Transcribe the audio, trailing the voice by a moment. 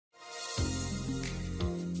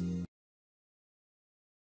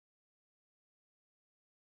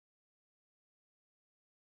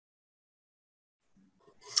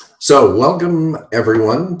So welcome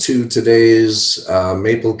everyone to today's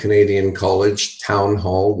Maple Canadian College Town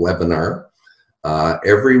Hall webinar.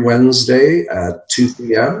 Every Wednesday at 2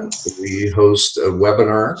 p.m. we host a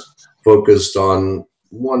webinar focused on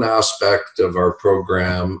one aspect of our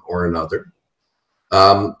program or another.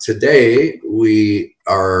 Today we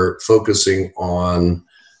are focusing on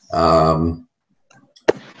a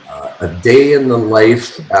day in the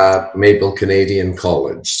life at Maple Canadian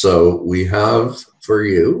College. So we have for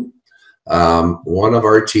you one of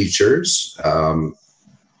our teachers, a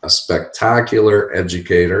spectacular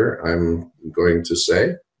educator, I'm going to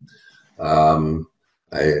say, a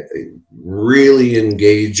really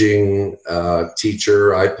engaging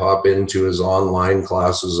teacher. I pop into his online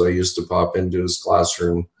classes. I used to pop into his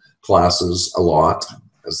classroom classes a lot,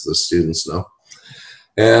 as the students know.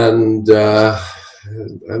 And I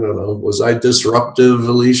don't know, was I disruptive,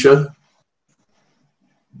 Alicia?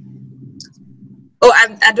 Oh,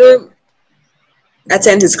 I don't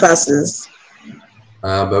attend his classes.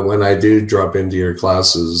 But when I do drop into your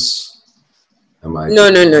classes, am I? No.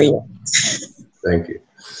 Yeah. Thank you.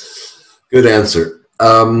 Good answer.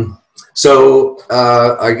 So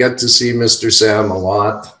I get to see Mr. Sam a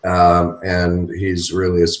lot, and he's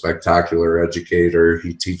really a spectacular educator.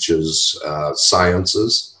 He teaches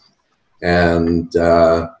sciences, and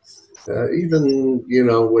even, you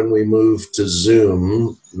know, when we moved to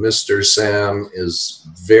Zoom, Mr. Sam is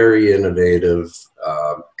very innovative,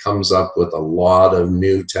 comes up with a lot of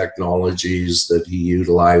new technologies that he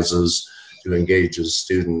utilizes to engage his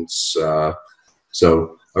students.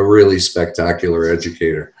 So a really spectacular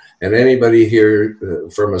educator. And anybody here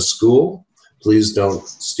from a school, please don't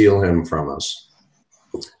steal him from us.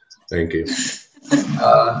 Thank you.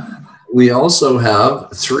 We also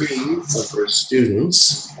have 3 of our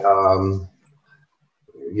students.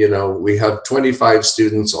 You know, we have 25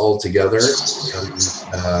 students altogether,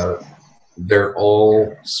 and they're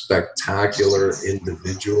all spectacular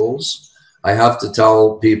individuals. I have to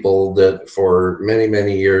tell people that for many,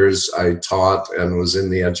 many years I taught and was in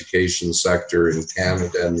the education sector in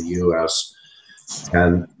Canada and the US,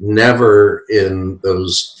 and never in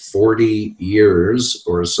those 40 years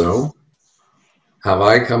or so have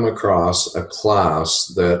I come across a class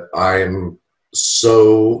that I'm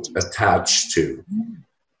so attached to.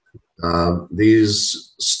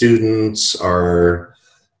 These students are,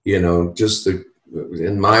 you know, just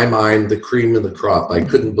in my mind, the cream of the crop. I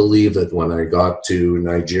couldn't believe it when I got to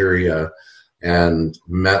Nigeria and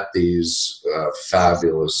met these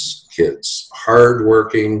fabulous kids.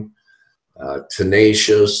 Hardworking,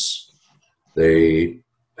 tenacious, they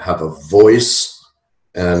have a voice.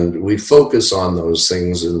 And we focus on those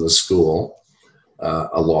things in the school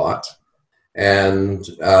a lot. And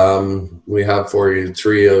we have for you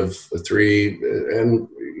three, and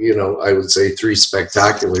you know, I would say 3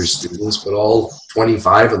 spectacular students, but all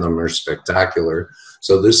 25 of them are spectacular.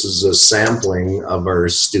 So this is a sampling of our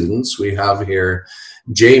students. We have here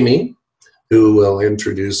Jamie, who will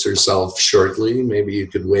introduce herself shortly. Maybe you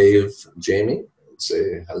could wave, Jamie, and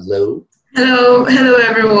say hello. Hello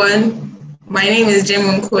everyone. My name is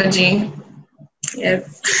Jamie Nkwoji.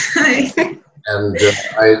 Yes. Hi. And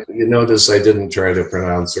you notice I didn't try to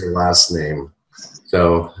pronounce her last name.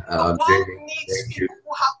 So, Jamie, thank you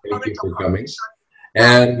for coming.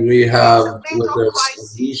 And we have with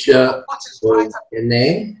us Alicia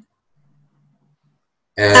Ine.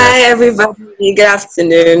 Hi, everybody. Good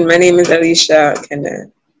afternoon. My name is Alicia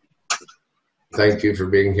Kenne. Thank you for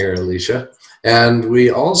being here, Alicia. And we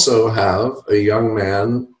also have a young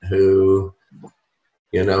man who,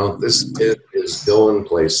 you know, this kid is going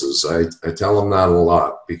places. I tell him that a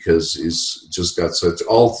lot because he's just got such,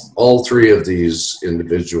 all 3 of these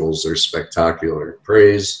individuals are spectacular.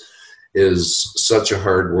 Praise is such a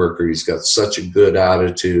hard worker. He's got such a good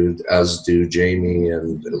attitude, as do Jamie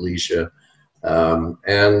and Alicia.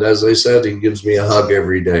 And as I said, he gives me a hug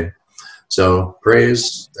every day. So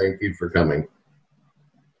Praise, thank you for coming.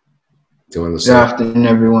 Do you want to say? Good afternoon,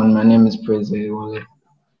 everyone. My name is Praise Ayewole.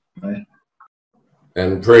 Hi.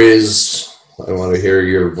 And Praise, I want to hear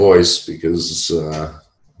your voice because, you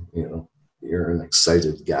know, you're an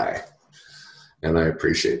excited guy, and I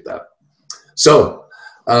appreciate that. So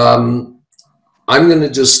I'm going to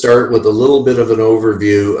just start with a little bit of an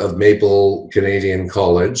overview of Maple Canadian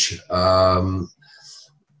College.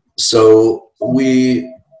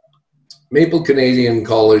 Maple Canadian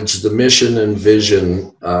College, the mission and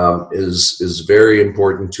vision is very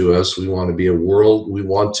important to us. We want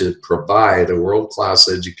to provide a world-class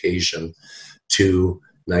education to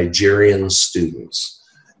Nigerian students.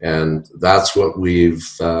 And that's what we've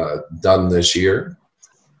done this year.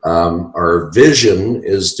 Our vision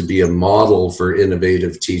is to be a model for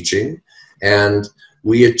innovative teaching, and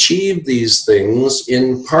we achieve these things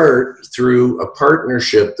in part through a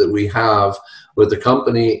partnership that we have with a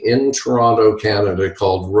company in Toronto, Canada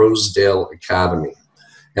called Rosedale Academy.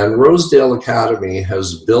 And Rosedale Academy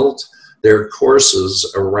has built their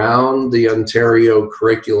courses around the Ontario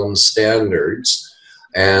curriculum standards,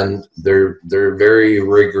 and they're very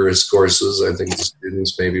rigorous courses. I think the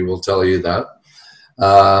students maybe will tell you that.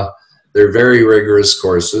 They're very rigorous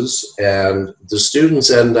courses, and the students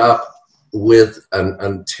end up with an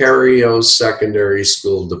Ontario secondary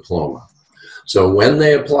school diploma. So when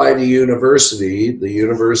they apply to university, the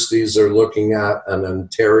universities are looking at an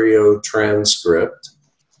Ontario transcript.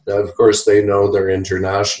 Now, of course, they know they're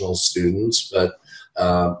international students, but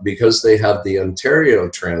because they have the Ontario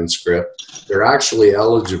transcript, they're actually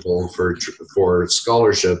eligible for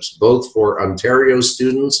scholarships, both for Ontario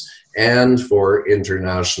students and for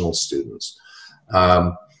international students.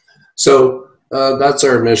 That's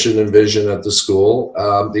our mission and vision at the school.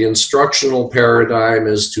 The instructional paradigm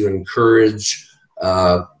is to encourage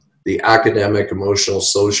the academic, emotional,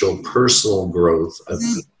 social, personal growth of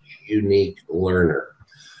each unique learner,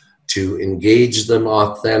 to engage them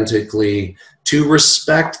authentically, to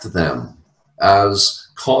respect them as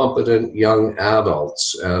competent young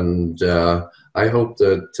adults. And I hope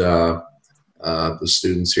that the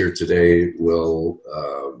students here today will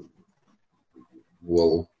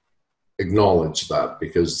acknowledge that,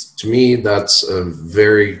 because to me that's a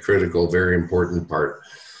very critical, very important part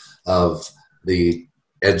of the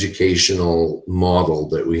educational model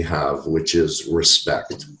that we have, which is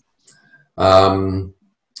respect.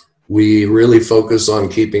 We really focus on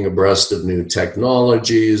keeping abreast of new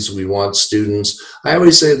technologies. We want students, I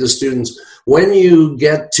always say to the students, when you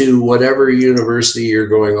get to whatever university you're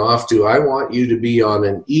going off to, I want you to be on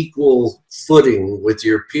an equal footing with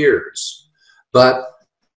your peers. But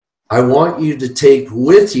I want you to take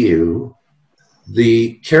with you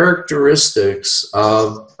the characteristics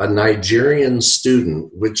of a Nigerian student,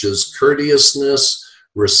 which is courteousness,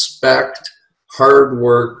 respect, hard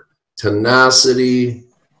work, tenacity,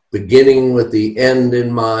 beginning with the end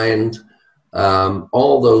in mind,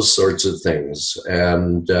 all those sorts of things.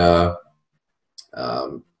 And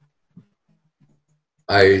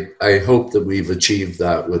I hope that we've achieved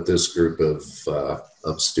that with this group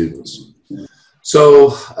of students. So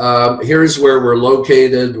here's where we're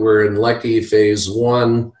located. We're in Lekki Phase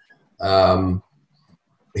 1.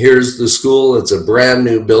 Here's the school. It's a brand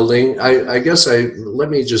new building. I guess let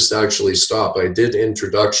me just actually stop. I did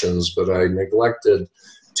introductions, but I neglected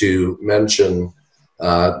to mention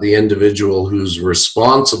the individual who's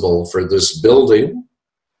responsible for this building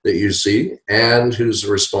that you see, and who's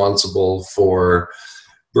responsible for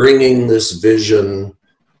bringing this vision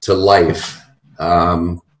to life.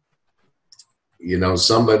 You know,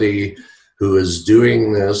 somebody who is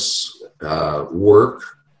doing this work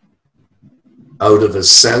out of a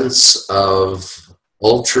sense of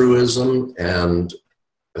altruism and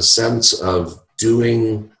a sense of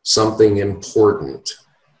doing something important.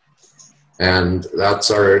 And that's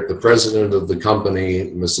the president of the company,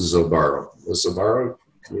 Mrs. Obaro. Ms. Obaro,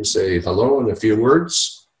 can you say hello in a few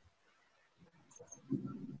words?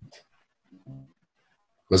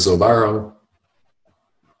 Ms. Obaro.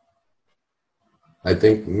 I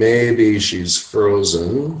think maybe she's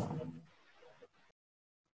frozen.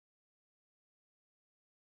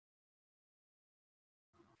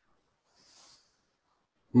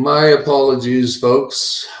 My apologies,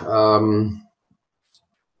 folks.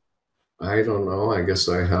 I don't know. I guess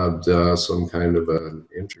I had some kind of an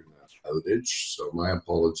internet outage, so my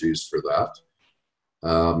apologies for that.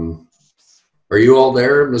 Are you all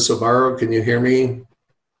there, Ms. Obaro? Can you hear me?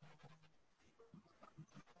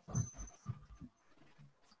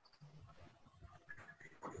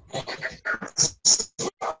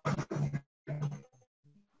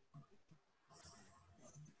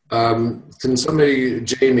 Can somebody,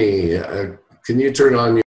 Jamie, can you turn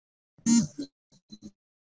on your...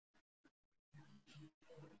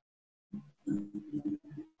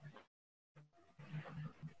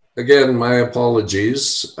 Again, my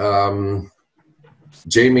apologies.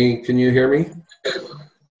 Jamie, can you hear me?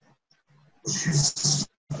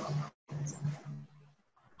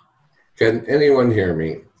 Can anyone hear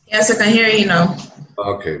me? Yes, I can hear you now.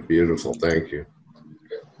 Okay, beautiful. Thank you.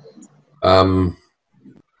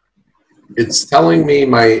 It's telling me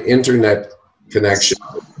my internet connection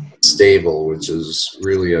is stable, which is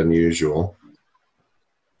really unusual.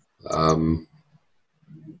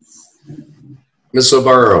 Ms.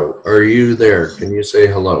 Obaro, are you there? Can you say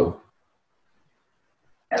hello?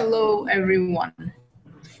 Hello, everyone.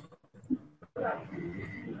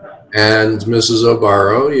 And Mrs.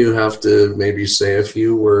 Obaro, you have to maybe say a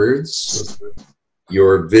few words,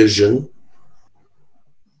 your vision.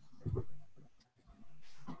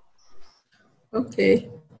 Okay.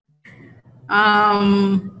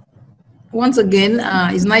 Once again,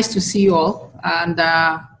 it's nice to see you all. And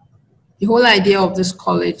the whole idea of this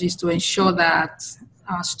college is to ensure that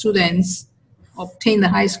our students obtain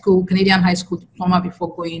the Canadian high school diploma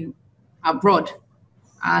before going abroad.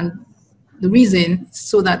 And the reason is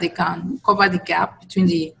so that they can cover the gap between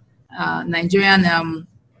the Nigerian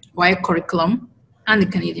YA curriculum and the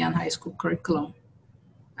Canadian high school curriculum.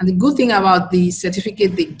 And the good thing about the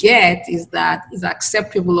certificate they get is that it's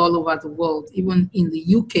acceptable all over the world. Even in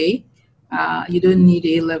the UK, you don't need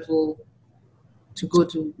A-level to go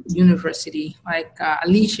to university. Like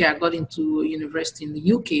Alicia got into university in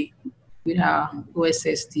the UK with her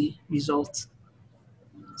OSSD results.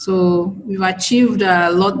 So we've achieved a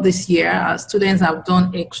lot this year. Our students have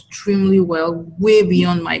done extremely well, way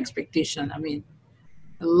beyond my expectation. I mean,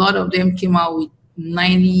 a lot of them came out with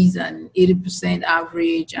 90s and 80%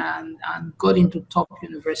 average and got into top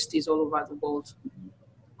universities all over the world.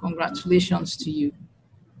 Congratulations to you.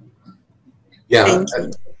 Yeah,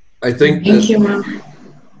 I think Thank you, Mom.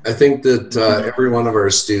 I think that every one of our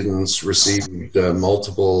students received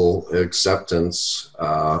multiple acceptance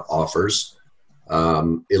offers.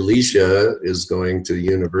 Alicia is going to the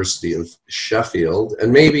University of Sheffield,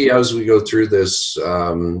 and maybe as we go through this,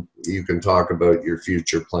 you can talk about your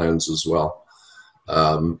future plans as well,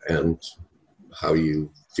 and how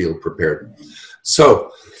you feel prepared.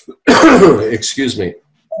 So, excuse me.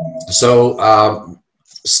 So,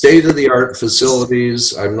 state-of-the-art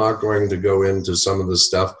facilities. I'm not going to go into some of the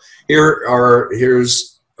stuff.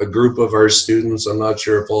 Here's a group of our students. I'm not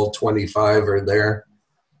sure if all 25 are there.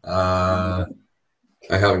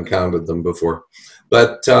 I haven't counted them before.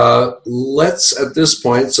 But let's, at this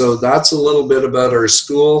point, so that's a little bit about our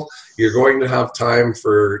school. You're going to have time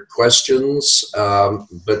for questions.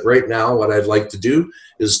 But right now, what I'd like to do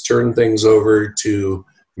is turn things over to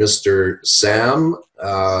Mr. Sam.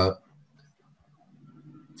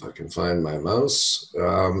 If I can find my mouse.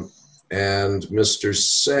 And Mr.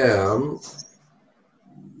 Sam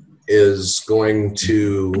is going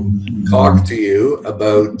to talk to you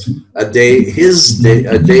about a day in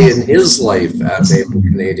his life at Maple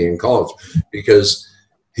Canadian College, because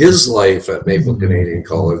his life at Maple Canadian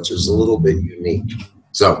College is a little bit unique.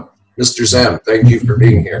 So, Mr. Sam, thank you for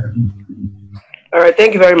being here. All right,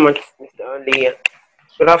 thank you very much, Mr. Andy.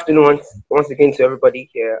 Good afternoon once again to everybody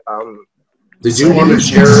here. Did you want to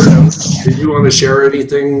share? Did you want to share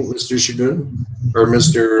anything, Mr. Shagun or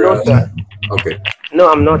Mr. No, sir. Okay.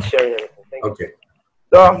 No, I'm not sharing anything. Thank you. Okay.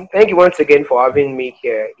 So, thank you once again for having me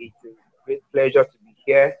here. It's a great pleasure to be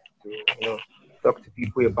here to talk to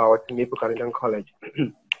people about Maple Canadian College.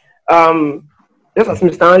 Just as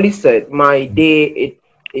Mr. Andy said,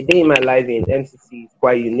 a day in my life in MCC is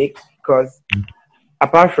quite unique because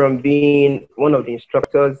apart from being one of the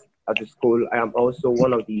instructors at the school, I am also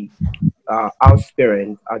one of the house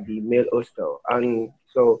parents at the male hostel. And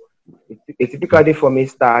so a typical day for me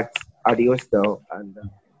starts at the hostel, and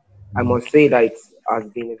I must say that it has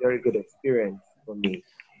been a very good experience for me.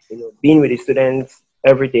 Being with the students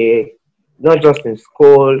every day, not just in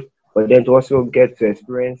school, but then to also get to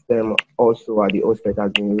experience them also at the hostel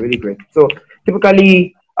has been really great. So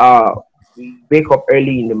typically, we wake up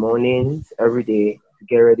early in the mornings every day to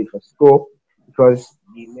get ready for school because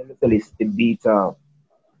the male hostel is a bit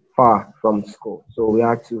far from school. So we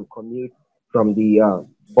had to commute from the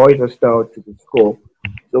boys hostel to the school.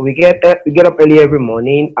 So we get up early every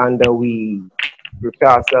morning, and we prepare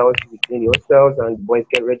ourselves between the hostels, and the boys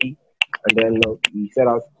get ready, and then we set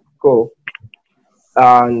out to school.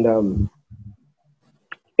 And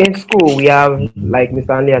in school, we have, like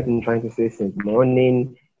Mr. Anley has been trying to say since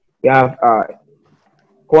morning, we have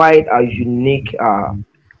quite a unique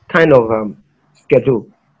kind of schedule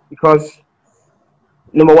because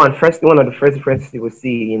one of the first differences you will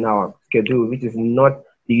see in our schedule, which is not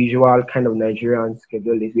the usual kind of Nigerian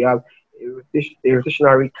schedule, is we have a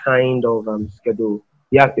rotationary kind of schedule.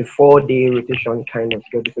 We have a 4-day rotation kind of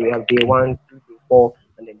schedule. So we have day 1, 2, day 4,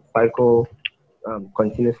 and then the cycle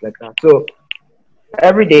continues like that. So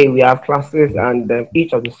every day we have classes, and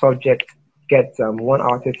each of the subjects gets 1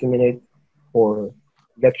 hour 30 minutes for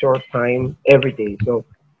lecture time every day. So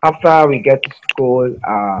after we get to school,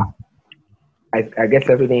 I get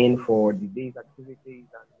everything for the day's activities,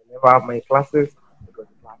 and whenever I have my classes, I go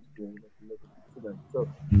to class to students. So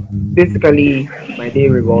basically, my day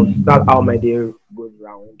revolves. That's how my day goes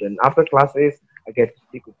around. And after classes, I get to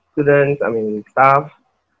speak with students. With staff.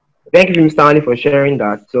 Thank you, Mr. Stanley, for sharing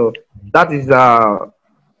that. So that is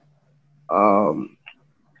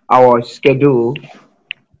our schedule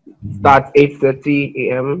starts 8:30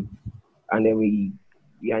 a.m. and then we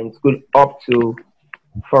are in school up to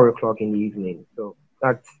 4 o'clock in the evening. So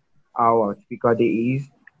that's our typical day is.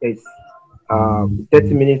 It's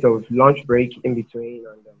 30 minutes of lunch break in between,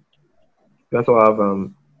 and we also have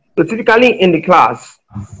so typically in the class,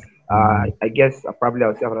 I guess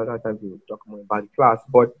I'll say another time to talk more about the class,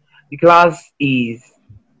 but the class is,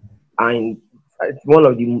 and it's one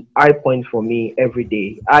of the high points for me every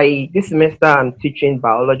day. This semester I'm teaching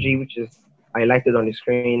biology, which is highlighted on the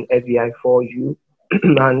screen, SBI4U,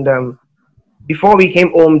 and before we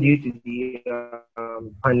came home due to the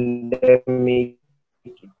pandemic,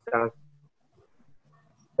 it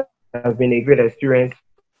has been a great experience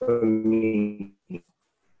for me.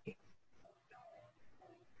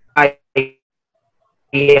 I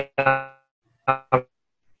it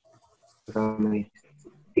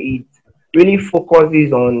really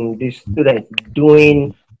focuses on the students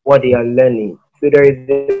doing what they are learning. So there is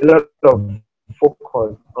a lot of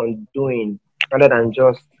focus on doing rather than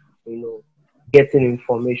just getting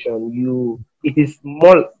information. It is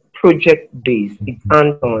more project based. It's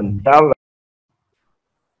hands on. That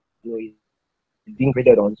is being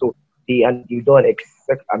graded on. So you don't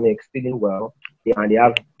expect exceeding well. They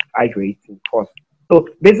have high grades in course. So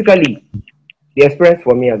basically, the experience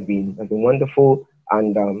for me has been wonderful,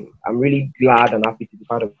 and I'm really glad and happy to be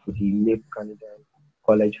part of the Maple Canadian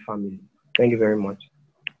College family. Thank you very much.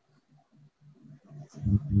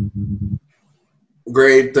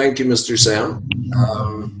 Great, thank you, Mr. Sam.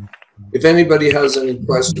 If anybody has any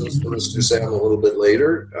questions for Mr. Sam a little bit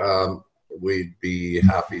later, we'd be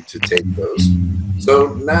happy to take those.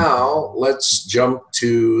 So now let's jump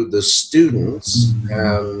to the students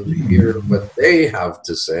and hear what they have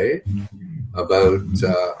to say about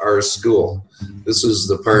our school. This is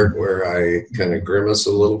the part where I kind of grimace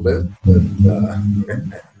a little bit, but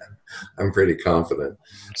I'm pretty confident.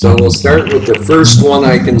 So we'll start with the first one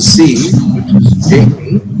I can see, which is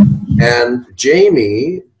Jamie. And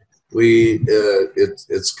Jamie,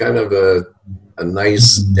 it's kind of a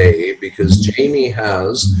nice day because Jamie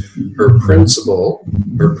has her principal,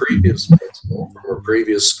 her previous principal from her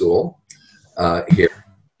previous school here,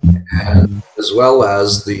 and as well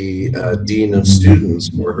as the Dean of Students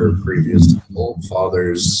for her previous school,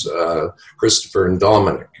 Fathers Christopher and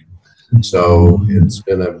Dominic. So it's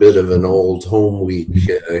been a bit of an old home week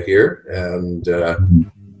here, and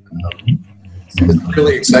it's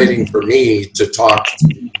really exciting for me to talk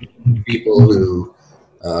to people who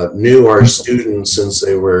knew our students since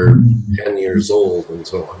they were 10 years old and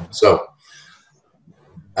so on. So,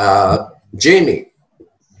 Jamie.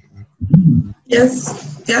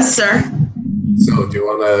 Yes, sir. So do you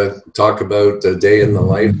want to talk about a day in the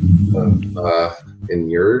life of, in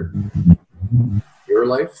your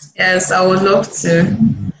life? Yes, I would love to.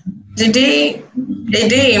 A day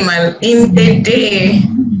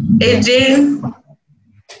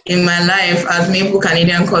in my life at Maple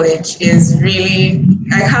Canadian College is really,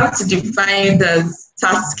 I have to define it as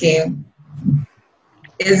tasking.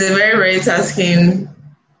 It's a very, very tasking.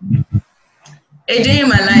 A day in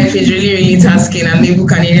my life is really, really tasking at Maple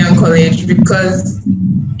Canadian College because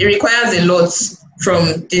it requires a lot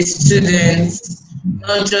from the students,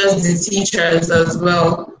 not just the teachers as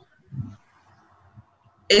well.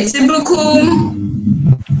 A typical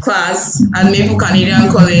class at Maple Canadian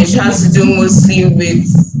College has to do mostly with,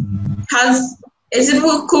 a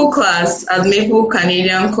typical class at Maple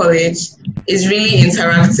Canadian College is really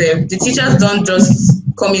interactive. The teachers don't just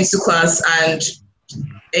come into class and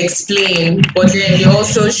explain, but then they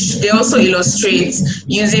also illustrate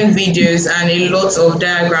using videos and a lot of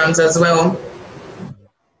diagrams as well.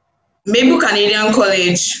 Maple Canadian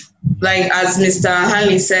College, like as Mr.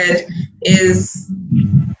 Hanley said, is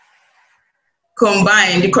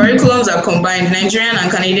combined. The curriculums are combined. Nigerian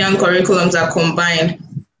and Canadian curriculums are combined.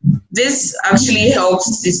 This actually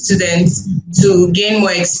helps the students to gain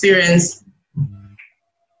more experience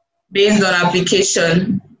based on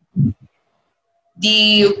application.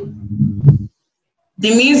 The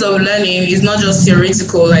means of learning is not just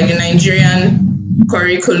theoretical like the Nigerian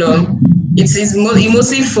curriculum. It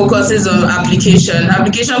mostly focuses on application.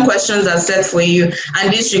 Application questions are set for you,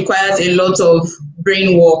 and this requires a lot of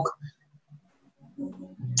brain work.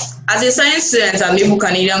 As a science student at Maple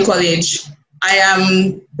Canadian College, I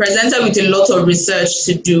am presented with a lot of research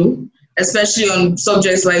to do, especially on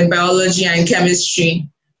subjects like biology and chemistry.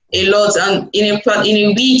 A lot, and in a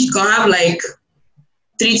week you can have like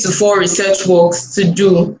 3 to 4 research works to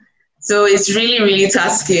do. So it's really, really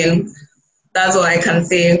tasking. That's all I can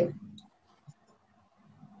say.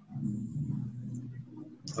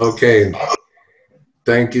 Okay.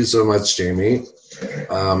 Thank you so much, Jamie.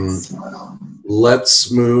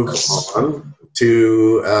 Let's move on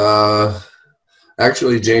to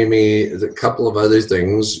actually, Jamie, a couple of other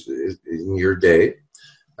things in your day.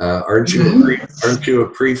 Aren't you a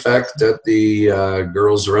prefect at the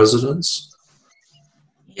girls' residence?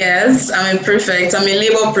 Yes, I'm a prefect. I'm a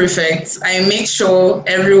labor prefect. I make sure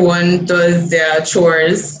everyone does their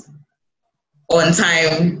chores on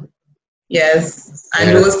time. Yes,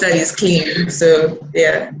 and the hostel is clean. So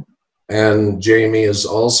yeah. And Jamie is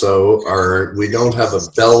also we don't have a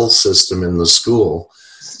bell system in the school.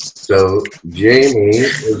 So Jamie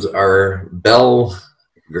is our bell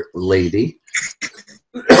lady.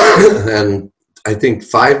 And I think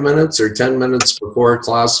 5 minutes or 10 minutes before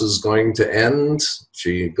class is going to end,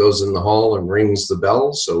 she goes in the hall and rings the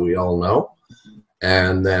bell, so we all know.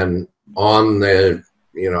 And then on the,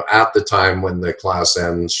 at the time when the class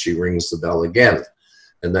ends, she rings the bell again.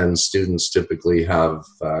 And then students typically have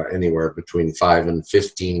anywhere between 5 and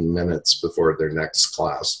 15 minutes before their next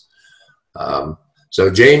class. So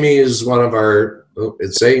Jamie is one of our,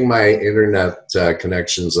 it's saying my internet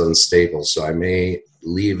connection's unstable, so I may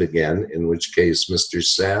leave again, in which case, Mr.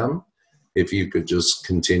 Sam, if you could just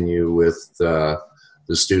continue with the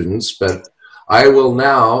students. But I will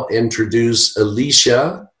now introduce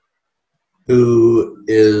Alicia, who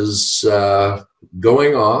is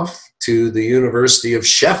going off to the University of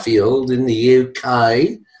Sheffield in the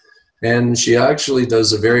UK, and she actually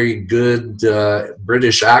does a very good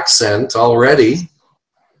British accent already.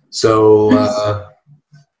 So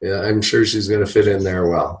yeah, I'm sure she's going to fit in there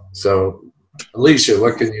well. So Alicia,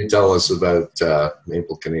 what can you tell us about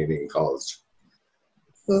Maple Canadian College?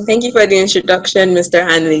 Thank you for the introduction, Mr.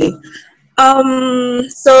 Hanley.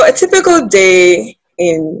 So a typical day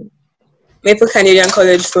in Maple Canadian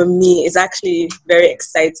College for me is actually very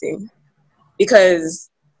exciting because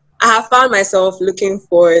I have found myself looking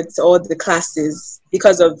forward to all the classes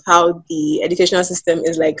because of how the educational system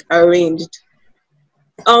is arranged.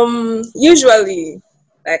 Usually,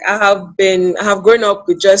 I have grown up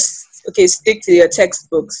with just, okay, stick to your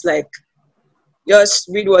textbooks, just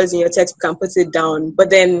read what's in your textbook and put it down. But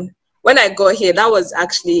then when I got here, that was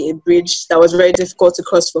actually a bridge that was very difficult to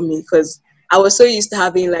cross for me because I was so used to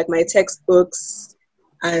having my textbooks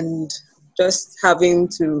and just having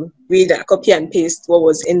to read and copy and paste what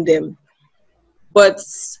was in them. But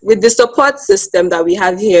with the support system that we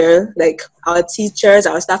have here, our teachers,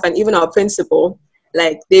 our staff, and even our principal,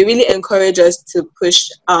 they really encourage us to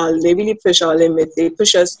they really push our limits. They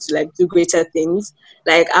push us to do greater things.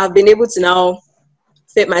 I've been able to now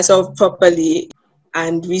fit myself properly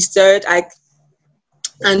and research.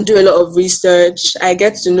 And do a lot of research. I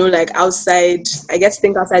get to know outside. I get to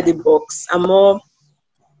think outside the box. I'm more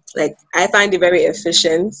I find it very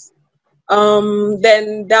efficient.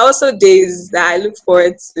 Then there are also days that I look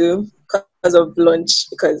forward to because of lunch,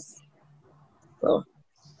 because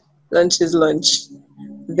lunch is lunch.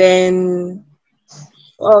 Then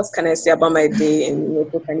what else can I say about my day in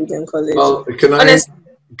Maple Canadian College? Well, can I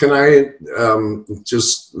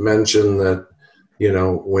just mention that,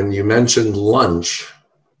 when you mentioned lunch,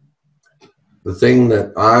 the thing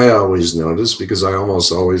that I always notice, because I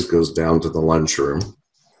almost always goes down to the lunchroom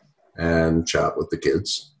and chat with the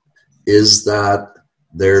kids, is that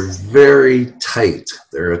they're very tight.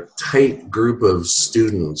 They're a tight group of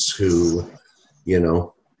students who,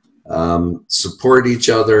 support each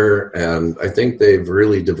other, and I think they've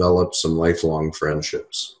really developed some lifelong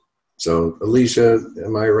friendships. So, Alicia,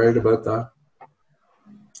 am I right about that?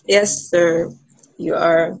 Yes, sir, you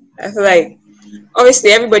are. I feel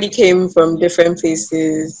obviously everybody came from different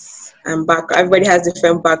places and everybody has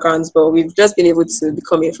different backgrounds, but we've just been able to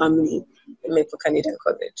become a family in Maple Canadian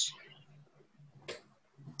College.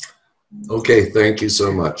 Okay, thank you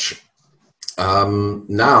so much.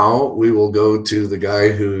 Now we will go to the guy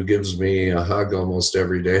who gives me a hug almost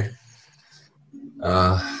every day.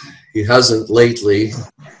 He hasn't lately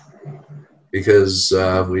because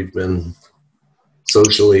we've been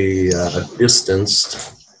socially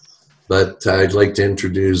distanced, but I'd like to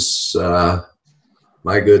introduce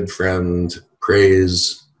my good friend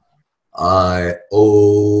Praise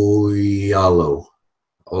Oyalo.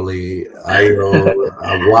 Oli Ayo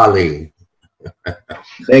Awali.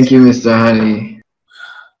 Thank you, Mr. Hani.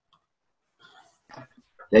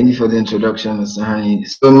 Thank you for the introduction, Mr. Hani.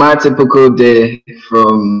 So my typical day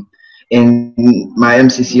in my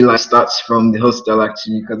MCC life starts from the hostel,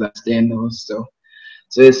 actually, because I stay in the hostel.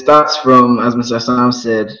 So it starts from, as Mr. Sam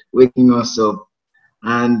said, waking us up.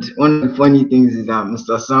 And one of the funny things is that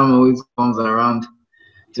Mr. Sam always comes around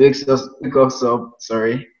to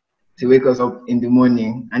wake us up in the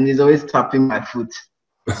morning, and he's always tapping my foot.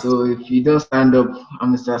 So if you don't stand up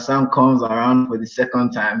and Mr. Sam comes around for the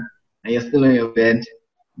second time and you're still on your bed,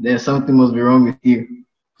 then something must be wrong with you.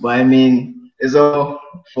 But I mean, it's all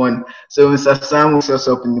fun. So Mr. Sam wakes us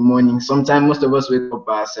up in the morning. Sometimes most of us wake up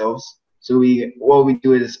by ourselves. So what we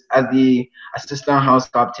do is, as the assistant house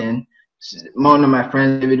captain, one of my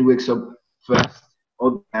friends, David, wakes up first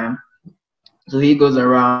all the time. So he goes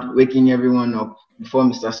around waking everyone up before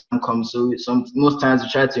Mr. Sam comes. So most times we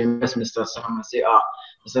try to impress Mr. Sam and say,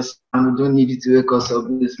 Mr. Sam, we don't need you to wake us up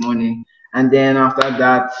this morning. And then after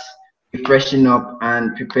that, we freshen up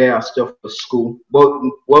and prepare our stuff for school. But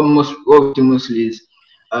what we do mostly is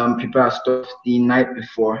prepare our stuff the night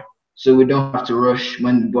before, so we don't have to rush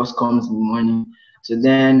when the bus comes in the morning. So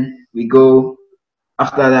then we go.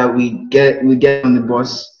 After that, we get on the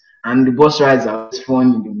bus, and the bus rides are always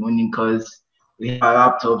fun in the morning because we have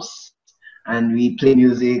our laptops and we play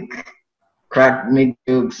music, make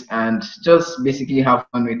jokes, and just basically have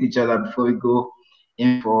fun with each other before we go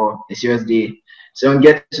in for a serious day. So when we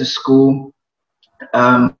get to school,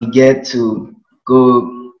 we get to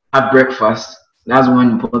go have breakfast. That's one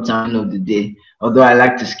important time of the day. Although I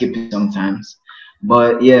like to skip it sometimes,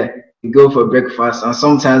 but yeah, we go for breakfast, and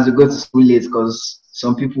sometimes we go to school late because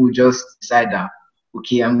some people will just decide that,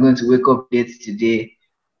 okay, I'm going to wake up late today,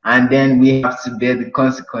 and then we have to bear the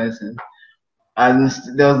consequences. And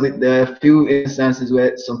there are a few instances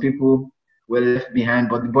where some people were left behind,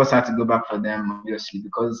 but the boss had to go back for them, obviously,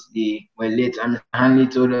 because they were late. And Mr. Hanley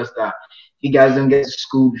told us that if you guys don't get to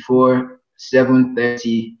school before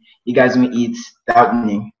 7:30, you guys won't eat that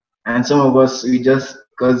morning. And some of us, we just,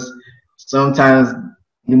 because sometimes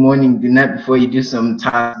in the morning, the night before, you do some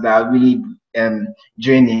tasks that are really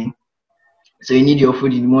draining. So you need your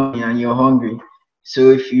food in the morning and you're hungry.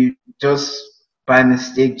 So if you just by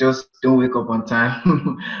mistake just don't wake up on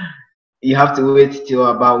time, you have to wait till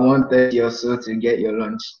about 1:30 or so to get your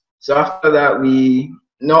lunch. So after that,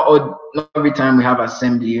 not every time we have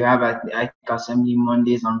assembly. We have I think assembly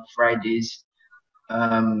Mondays and Fridays,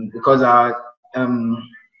 because our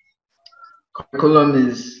curriculum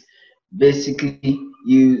is basically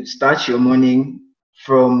you start your morning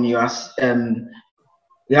from your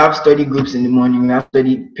we have study groups in the morning, we have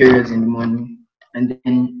study periods in the morning, and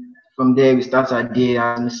then from there we start our day,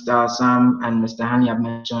 as Mr. Sam and Mr. Hani have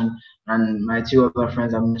mentioned, and my two other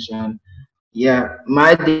friends have mentioned. Yeah,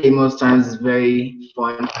 my day most times is very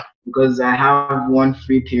fun because I have one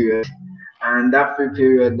free period, and that free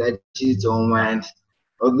period I choose to unwind.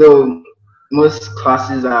 Although most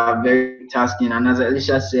classes are very tasking, and as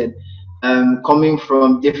Alicia said, coming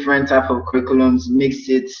from different type of curriculums makes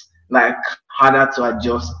it like harder to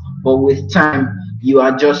adjust. But with time, you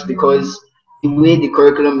adjust because the way the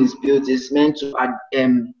curriculum is built is meant to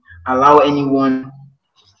allow anyone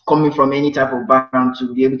coming from any type of background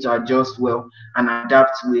to be able to adjust well and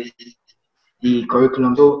adapt with the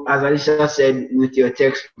curriculum. So as Alicia said, with your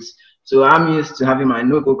textbooks, so I'm used to having my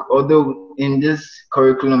notebook, although in this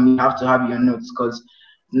curriculum you have to have your notes because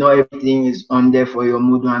not everything is on there for your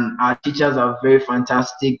mood. And our teachers are very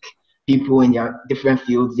fantastic people in their different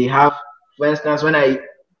fields. They have, for instance, when I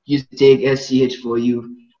used to take SCH for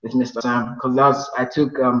you with Mr. Sam, because I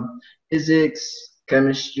took physics,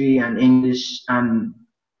 chemistry, and English and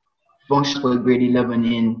functions for grade 11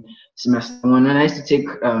 in semester 1. And I used to take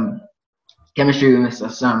chemistry with Mr.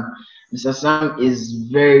 Sam. Mr. Sam is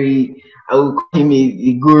very, I would call him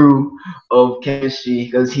a guru of chemistry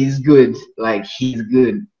because he's good. Like, he's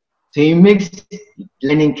good. So he makes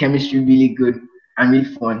learning chemistry really good and really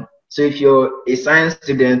fun. So if you're a science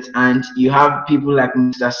student and you have people like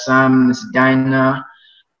Mr. Sam, Ms. Dinah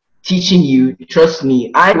teaching you, trust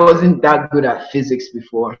me, I wasn't that good at physics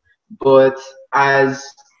before. But as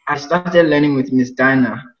I started learning with Ms.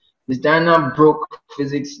 Dinah, Ms. Diana broke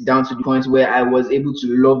physics down to the point where I was able to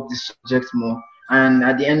love the subject more. And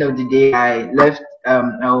at the end of the day, I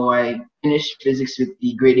finished physics with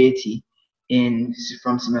the grade 80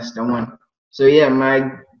 from semester 1. So yeah,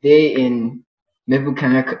 my day in Maple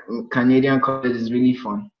Canadian College is really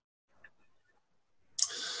fun.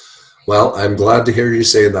 Well, I'm glad to hear you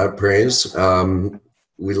say that, Praise.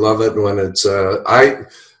 We love it when it's,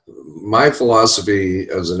 my philosophy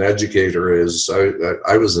as an educator is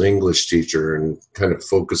I was an English teacher and kind of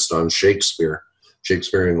focused on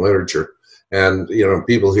Shakespearean literature. And, you know,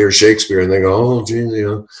 people hear Shakespeare and they go, oh, gee, you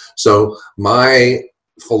know. So my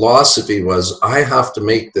philosophy was I have to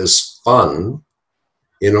make this fun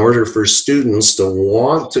in order for students to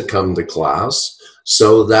want to come to class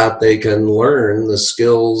so that they can learn the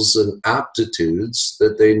skills and aptitudes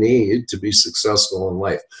that they need to be successful in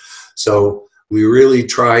life. So we really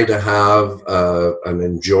try to have an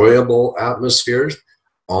enjoyable atmosphere.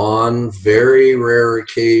 on very rare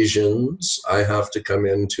occasions, I have to come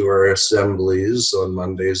into our assemblies on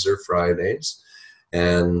Mondays or Fridays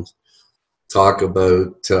and talk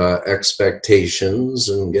about expectations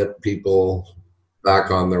and get people back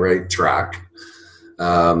on the right track.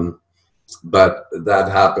 But that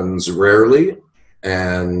happens rarely.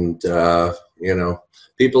 And, you know,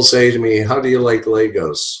 people say to me, how do you like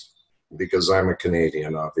Legos? Because I'm a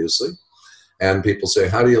Canadian, obviously. And people say,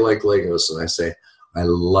 how do you like Legos? And I say, I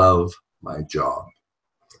love my job.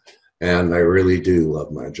 And I really do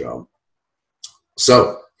love my job.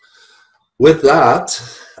 So with that,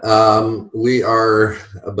 we are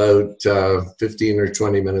about 15 or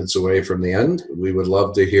 20 minutes away from the end. We would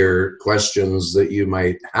love to hear questions that you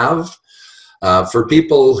might have. For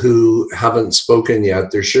people who haven't spoken yet,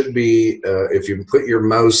 there should be, if you put your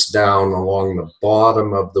mouse down along the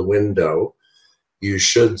bottom of the window, you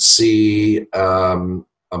should see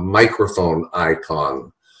a microphone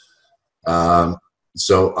icon.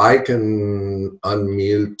 So I can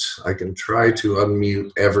unmute, I can try to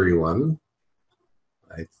unmute everyone,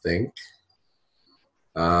 I think.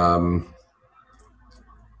 I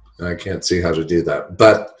can't see how to do that,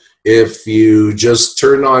 but if you just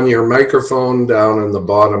turn on your microphone down in the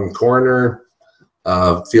bottom corner,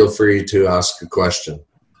 feel free to ask a question.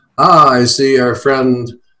 I see our friend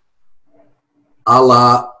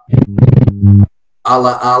Ala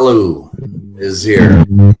Alu is here.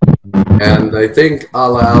 And I think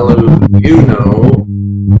Ala Alu, you know,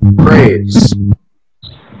 praise.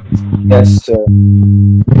 Yes, sir.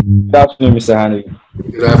 Good afternoon, Mr. Hanley.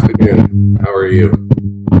 Good afternoon. How are you?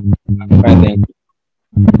 I'm fine, thank you.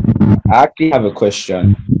 I actually have a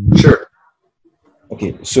question. Sure.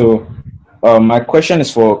 Okay, so my question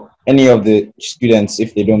is for any of the students,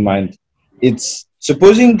 if they don't mind. It's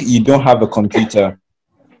supposing you don't have a computer,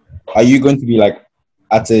 are you going to be like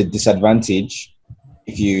at a disadvantage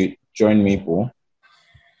if you join Maple?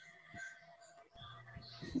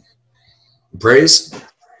 Praise?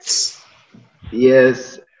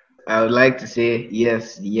 Yes, I would like to say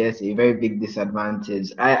yes, a very big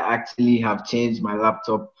disadvantage. I actually have changed my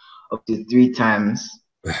laptop up to 3 times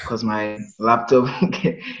because my laptop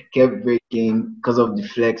kept breaking because of the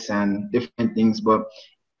flex and different things. But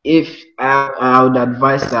if I would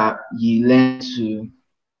advise that you learn to,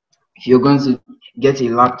 if you're going to get a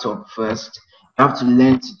laptop first, you have to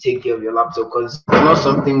learn to take care of your laptop, because it's not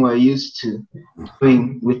something we're used to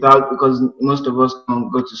doing because most of us don't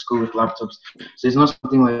go to school with laptops. So it's not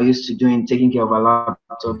something we're used to doing, taking care of our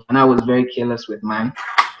laptop. And I was very careless with mine.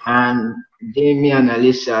 And me and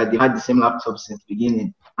Alicia, they had the same laptop since the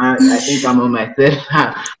beginning. I think I'm on my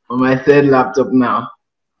third laptop now.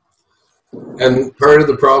 And part of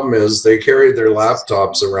the problem is they carry their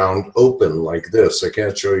laptops around open like this. I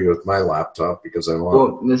can't show you with my laptop because I'm on.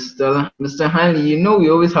 Well, Mr. Hanley, you know we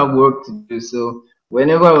always have work to do. So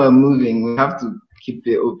whenever we're moving, we have to keep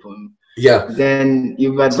it open. Yeah. Then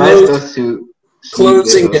you've advised us to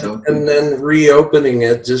closing it and then reopening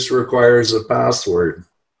it just requires a password.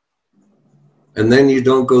 And then you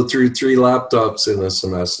don't go through 3 laptops in a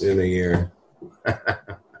semester, in a year.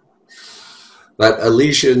 But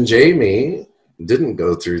Alicia and Jamie didn't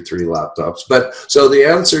go through 3 laptops. But so the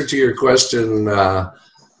answer to your question,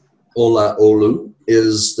 Ola Olu,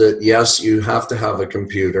 is that yes, you have to have a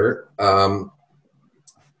computer.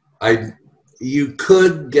 You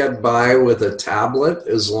could get by with a tablet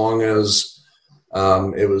as long as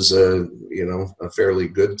it was a fairly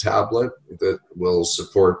good tablet that will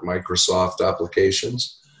support Microsoft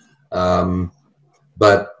applications.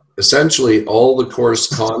 But essentially all the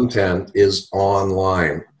course content is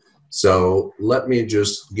online. So let me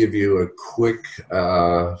just give you a quick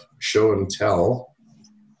show and tell.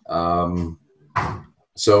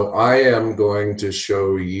 So I am going to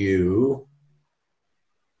show you,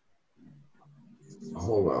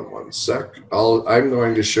 hold on one sec. I'm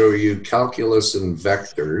going to show you calculus and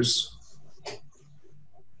vectors.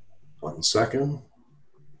 1 second.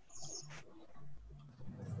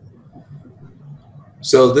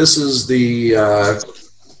 So this is the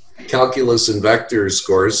calculus and vectors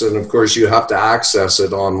course, and of course you have to access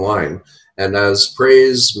it online. And as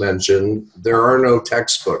Praise mentioned, there are no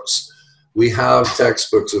textbooks. We have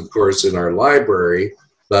textbooks, of course, in our library,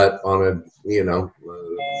 but on a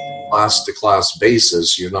class-to-class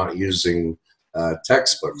basis, you're not using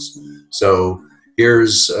textbooks. So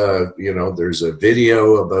here's there's a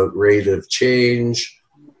video about rate of change.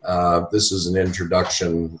 This is an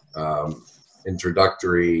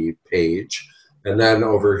introductory page, and then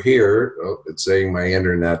over here it's saying my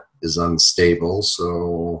internet is unstable,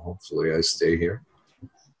 so hopefully I stay here.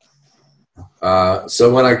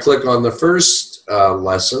 So when I click on the first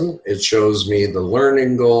lesson, it shows me the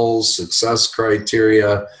learning goals, success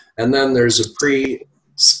criteria, and then there's a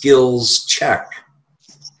pre-skills check.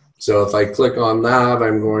 So if I click on that,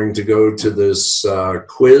 I'm going to go to this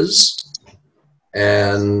quiz,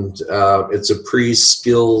 and it's a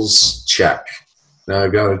pre-skills check. Now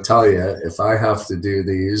I've got to tell you, if I have to do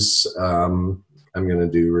these, I'm going to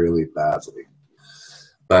do really badly.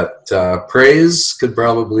 But Praise could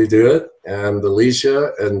probably do it, and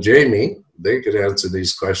Alicia and Jamie, they could answer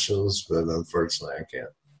these questions, but unfortunately I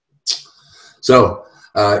can't. So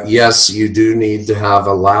yes, you do need to have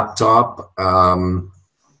a laptop.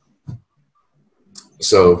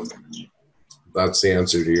 So that's the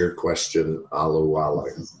answer to your question, Aluwala.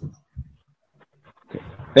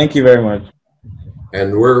 Thank you very much.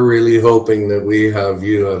 And we're really hoping that we have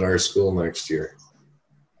you at our school next year.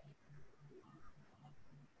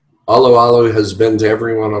 Alu has been to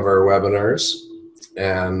every one of our webinars,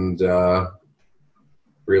 and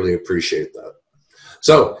really appreciate that.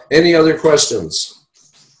 So, any other questions?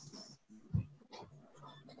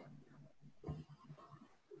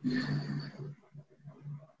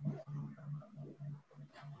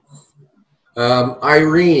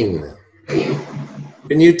 Irene,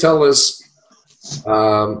 can you tell us,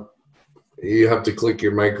 you have to click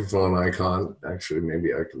your microphone icon. Actually,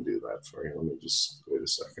 maybe I can do that for you. Let me just wait a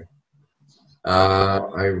second.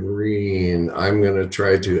 Irene, I'm going to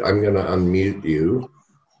unmute you.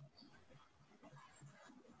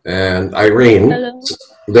 And Irene, hello.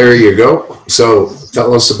 There you go. So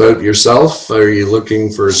tell us about yourself. Are you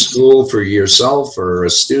looking for a school for yourself or a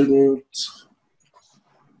student?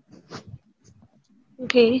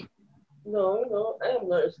 Okay. No, I am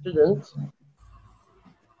not a student.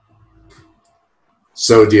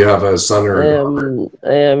 So do you have a son or a daughter?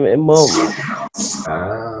 I am a mom.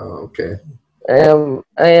 Ah, okay. I am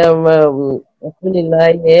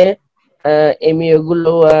Afunilai here, Emi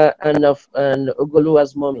Oguluwa and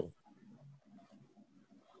Oguluwa's mommy.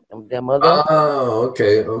 I'm their mother. Oh,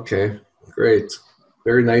 okay, great.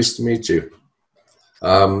 Very nice to meet you.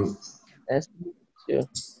 Nice to meet you.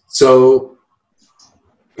 So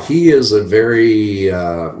he is a very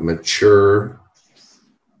mature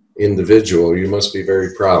individual. You must be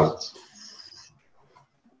very proud.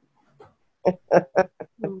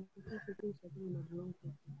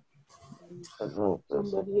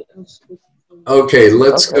 Okay,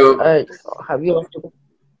 let's go. Have you?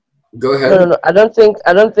 Go ahead. No. I don't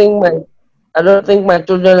think my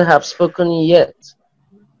children have spoken yet.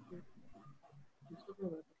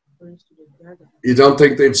 You don't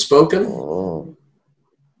think they've spoken? Oh.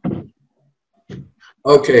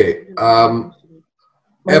 Okay.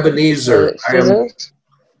 Ebenezer.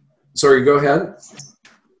 Sorry, go ahead.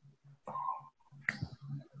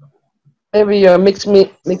 Maybe you're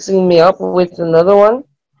mixing me up with another one.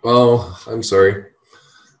 Oh, I'm sorry.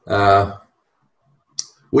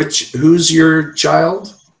 Who's your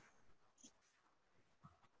child?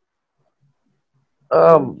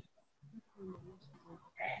 We're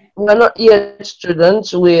not yet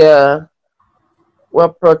students. We are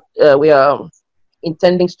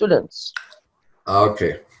intending students.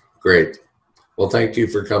 Okay, great. Well, thank you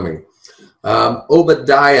for coming.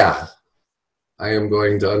 Obadiah, I am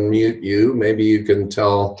going to unmute you. Maybe you can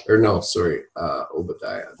tell, or no, sorry,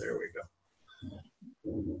 Obadiah, there we go.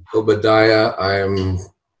 Obadiah, I am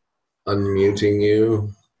unmuting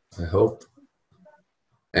you, I hope.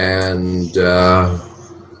 And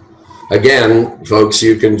again, folks,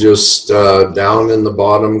 you can just, down in the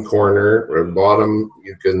bottom corner, or bottom,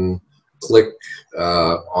 you can click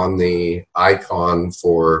on the icon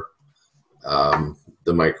for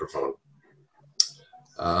the microphone.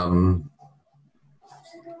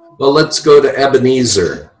 Well, let's go to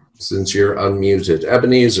Ebenezer, since you're unmuted.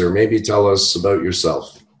 Ebenezer, maybe tell us about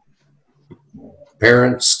yourself.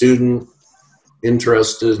 Parent, student,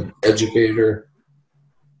 interested, educator.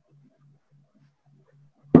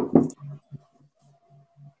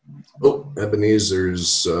 Oh,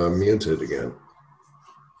 Ebenezer's muted again.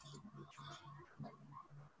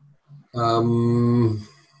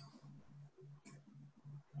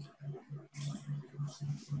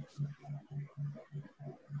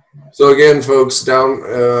 So again, folks, down,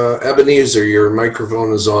 Ebenezer, your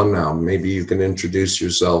microphone is on now. Maybe you can introduce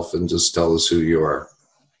yourself and just tell us who you are.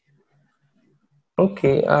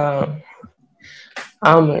 Okay, I'm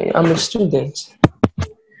a student.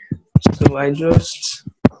 So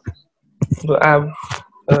I've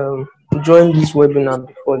joined this webinar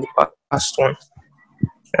before the past one.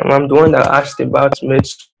 I'm the one that asked about med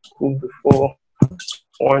school before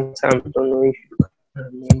one time. I don't know if you can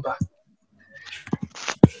remember.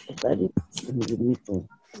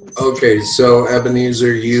 Okay, so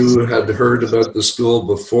Ebenezer, you had heard about the school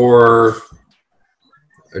before.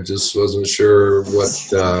 I just wasn't sure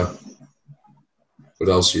what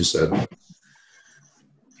else you said.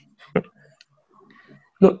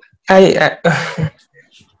 No, I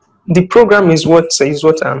the program is what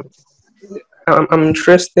I'm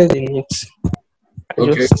interested in it.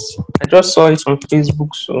 Okay. I just saw it on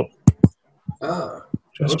Facebook, so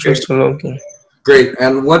Okay. just to log in. Great.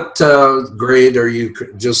 And what grade are you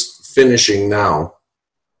just finishing now?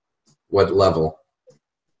 What level?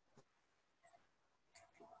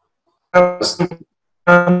 I'm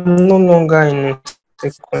no longer in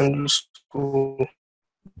secondary school.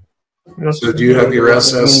 So do you have your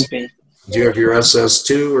SS? Do you have your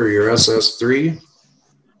SS2 or your SS3?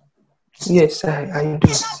 Yes, I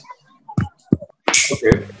do.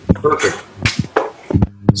 Okay, perfect.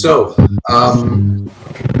 So,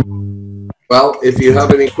 well, if you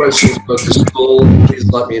have any questions about the school, please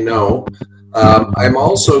let me know. I'm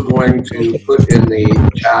also going to put in the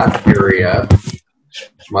chat area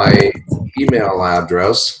my email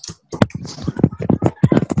address.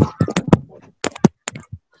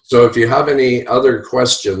 So if you have any other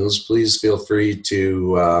questions, please feel free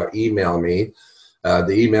to email me.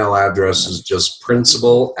 The email address is just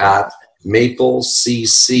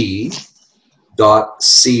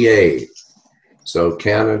principal@maplecc.ca. So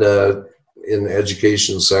Canada in the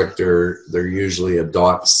education sector, they're usually a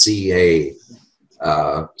 .ca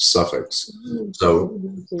suffix. So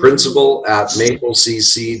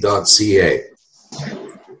principal@maplecc.ca.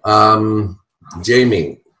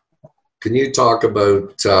 Jamie, can you talk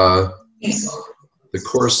about the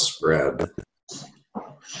course spread?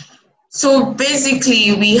 So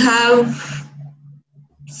basically, we have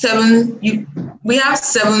 7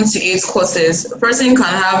 to 8 courses. A person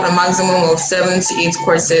can have a maximum of 7 to 8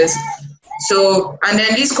 courses. So, and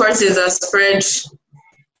then these courses are spread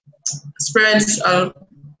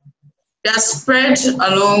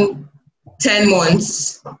along 10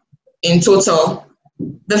 months in total.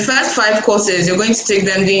 The first 5 courses, you're going to take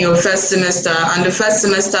them during your first semester, and the first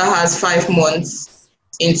semester has 5 months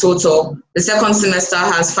in total. The second semester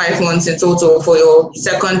has 5 months in total for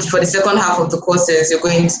the second half of the courses you're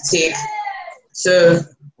going to take. So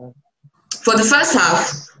for the first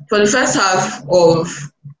half of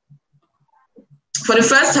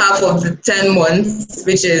the 10 months,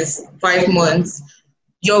 which is 5 months,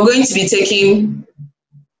 you're going to be taking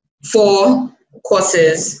 4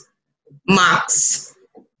 courses max.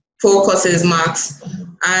 4 courses max.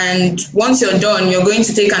 And once you're done, you're going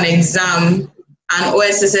to take an exam, an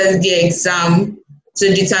OSSSD exam,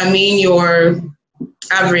 to determine your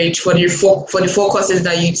average for the 4 courses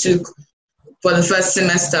that you took for the first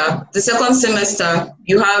semester. The second semester,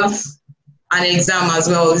 you have an exam as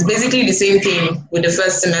well. It's basically the same thing with the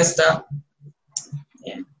first semester.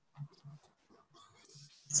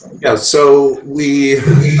 Yeah, so we,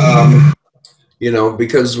 you know,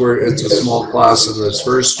 because it's a small class in this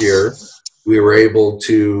first year, we were able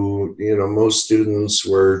to, you know, most students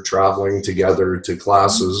were traveling together to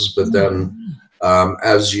classes, but then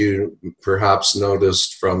as you perhaps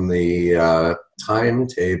noticed from the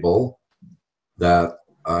timetable that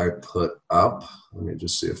I put up, let me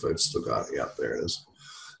just see if I've still got it. Yeah, there it is.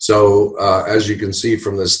 So as you can see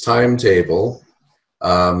from this timetable,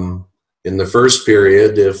 in the first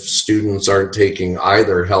period, if students aren't taking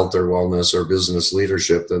either health or wellness or business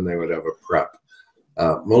leadership, then they would have a prep.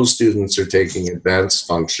 Most students are taking advanced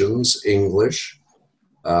functions, English.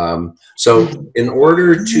 So in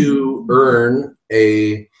order to earn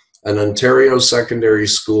an Ontario secondary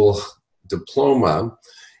school diploma,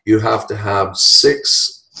 you have to have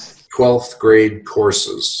 6 12th grade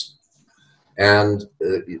courses. And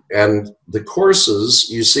the courses,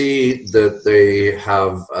 you see that they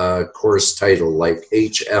have a course title like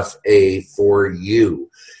HFA for U.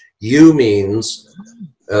 U means,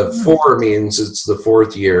 4 means it's the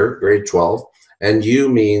 4th year, grade 12, and U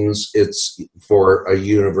means it's for a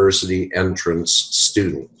university entrance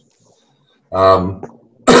student. On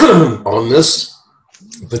this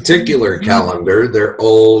particular calendar, they're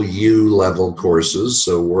all U level courses,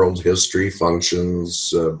 so world history,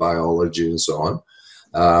 functions, biology, and so on.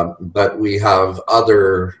 But we have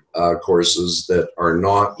other courses that are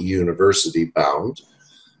not university bound.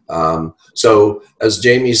 So as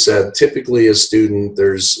Jamie said, typically a student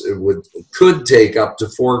could take up to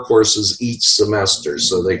 4 courses each semester,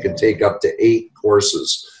 so they could take up to 8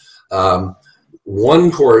 courses.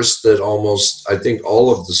 One course that I think all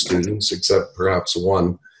of the students, except perhaps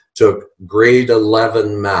one, took grade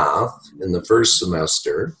 11 math in the first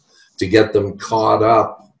semester to get them caught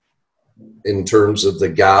up in terms of the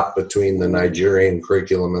gap between the Nigerian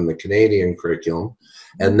curriculum and the Canadian curriculum.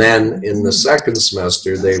 And then in the second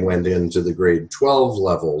semester, they went into the grade 12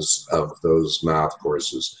 levels of those math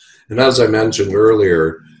courses. And as I mentioned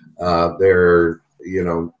earlier, they're,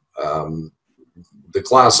 the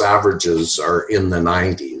class averages are in the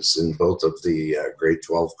 90s in both of the grade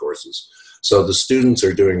 12 courses. So the students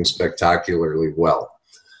are doing spectacularly well.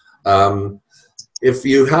 If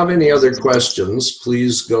you have any other questions,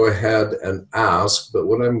 please go ahead and ask. But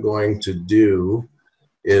what I'm going to do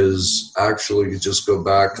is actually just go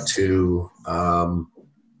back to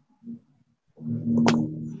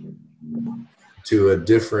a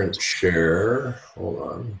different share. Hold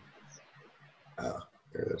on.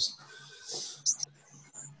 There it is.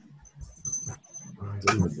 I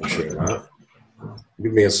didn't share that.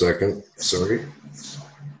 Give me a second. Sorry.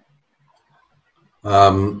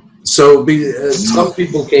 Some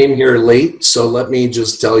people came here late, so let me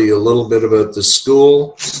just tell you a little bit about the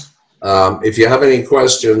school. If you have any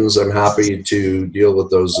questions, I'm happy to deal with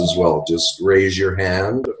those as well. Just raise your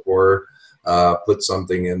hand or put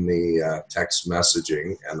something in the text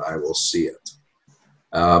messaging and I will see it.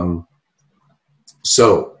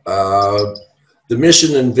 The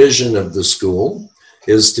mission and vision of the school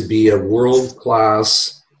is to be a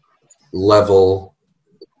world-class level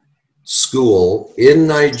school in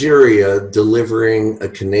Nigeria delivering a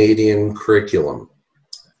Canadian curriculum.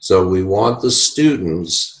 So we want the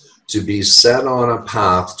students to be set on a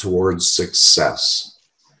path towards success.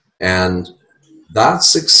 And that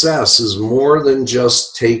success is more than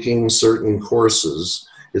just taking certain courses.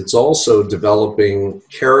 It's also developing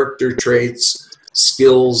character traits,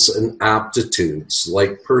 skills, and aptitudes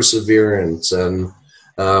like perseverance and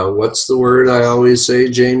what's the word I always say,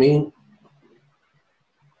 Jamie?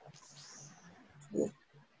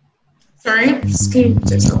 Sorry?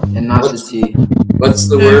 Tenacity. What's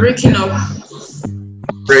the word? Breaking up.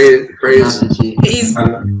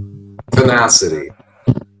 Tenacity.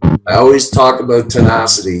 I always talk about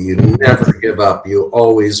tenacity. You never give up. You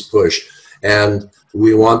always push. And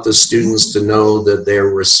we want the students to know that they're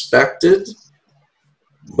respected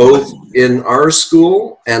both in our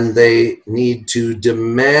school, and they need to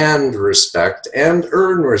demand respect and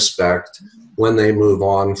earn respect when they move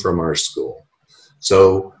on from our school.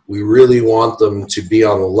 So we really want them to be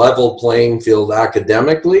on a level playing field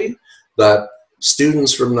academically, but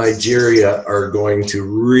students from Nigeria are going to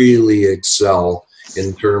really excel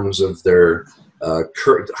in terms of their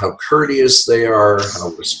how courteous they are, how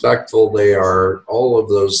respectful they are, all of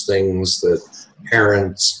those things that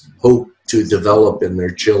parents hope to develop in their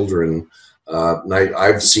children.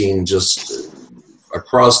 I've seen just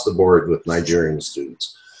across the board with Nigerian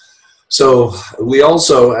students. So we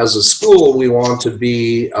also, as a school, we want to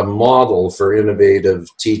be a model for innovative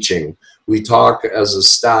teaching. We talk as a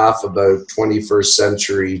staff about 21st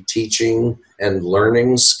century teaching and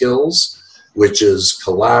learning skills, which is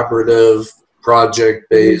collaborative,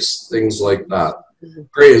 project-based, things like that.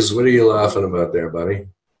 Praise, what are you laughing about there, buddy?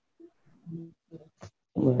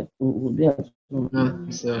 No,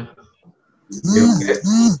 sir. Okay.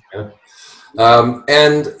 Yeah.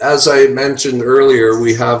 And as I mentioned earlier,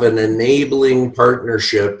 we have an enabling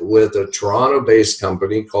partnership with a Toronto-based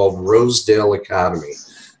company called Rosedale Academy.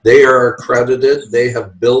 They are accredited. They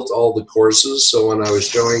have built all the courses. So when I was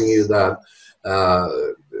showing you that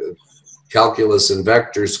calculus and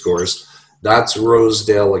vectors course, that's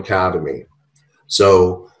Rosedale Academy.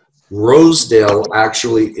 So Rosedale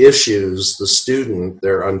actually issues the student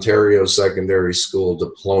their Ontario Secondary School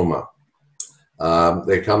diploma.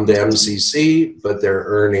 They come to MCC, but they're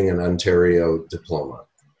earning an Ontario diploma.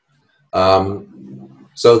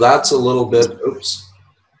 So that's a little bit, oops.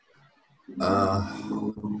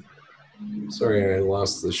 Sorry, I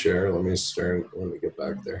lost the share. Let me get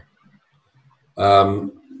back there.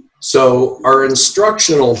 So our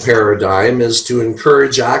instructional paradigm is to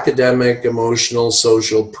encourage academic, emotional,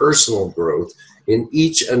 social, personal growth in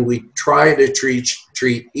each, and we try to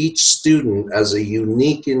treat each student as a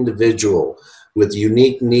unique individual with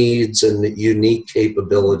unique needs and unique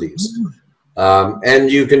capabilities.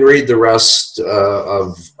 And you can read the rest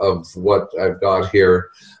of what I've got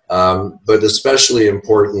here, but especially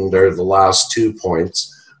important are the last 2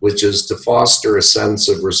 points, which is to foster a sense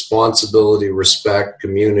of responsibility, respect,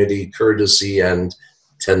 community, courtesy, and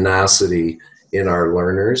tenacity in our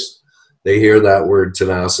learners. They hear that word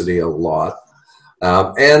tenacity a lot.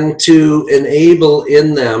 And to enable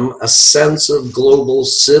in them a sense of global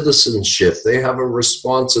citizenship. They have a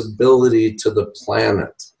responsibility to the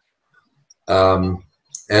planet.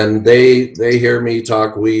 And they hear me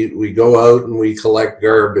talk, we go out and we collect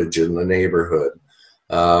garbage in the neighborhood.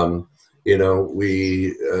 you know,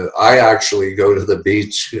 I actually go to the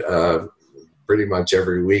beach pretty much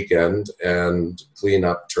every weekend and clean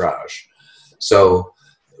up trash. So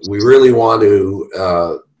we really want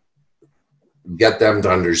to get them to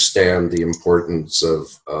understand the importance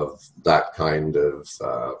of that kind of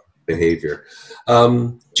behavior.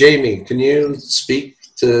 Jamie, can you speak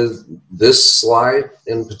to this slide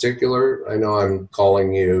in particular? I know I'm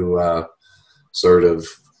calling you sort of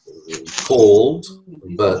cold,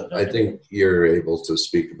 but I think you're able to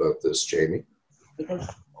speak about this, Jamie.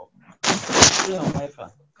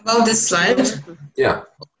 About this slide? Yeah.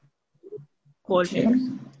 Okay.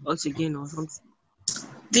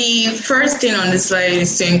 The first thing on the slide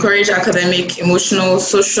is to encourage academic, emotional,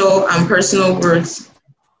 social, and personal growth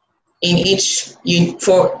in each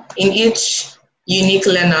unique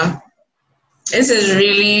learner. This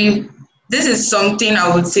is something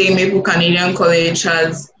I would say Maple Canadian College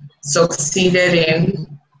has succeeded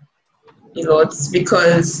in a lot,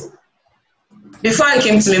 because before I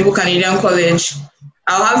came to Maple Canadian College,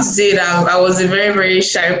 I'll have to say that I was a very, very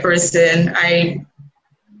shy person. I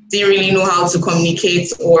didn't really know how to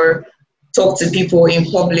communicate or talk to people in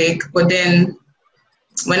public. But then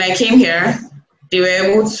when I came here, they were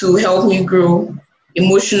able to help me grow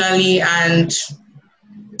emotionally and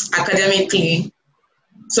academically,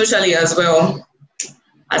 socially as well,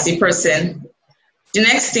 as a person. The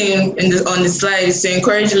next thing on the slide is to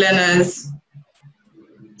encourage learners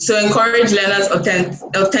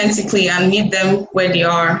authentically and meet them where they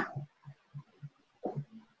are.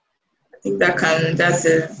 I think that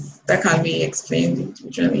can be explained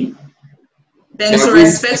individually. Then to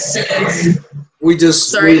respect students. We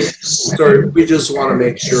just want to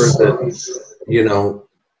make sure that, you know,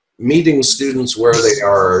 meeting students where they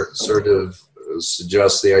are sort of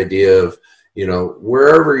suggests the idea of, you know,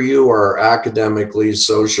 wherever you are academically,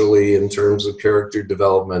 socially, in terms of character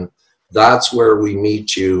development, that's where we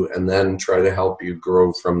meet you and then try to help you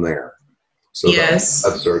grow from there. So yes,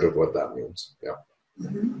 that's sort of what that means. Yeah.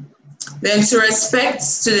 Mm-hmm. Then to respect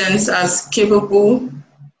students as capable,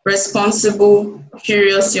 responsible,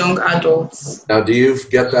 curious young adults. Now, do you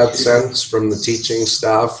get that sense from the teaching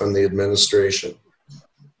staff and the administration?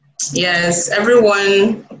 Yes,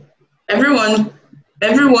 everyone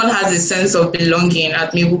has a sense of belonging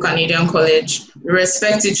at Maple Canadian College. We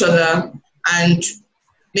respect each other, and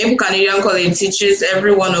Maple Canadian College teaches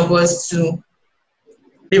every one of us to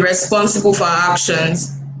be responsible for our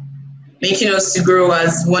actions, making us to grow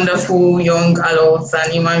as wonderful young adults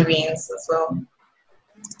and human beings as well.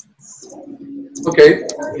 Okay,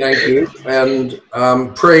 thank you. And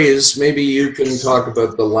praise, maybe you can talk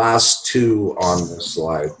about the last two on this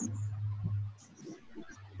slide.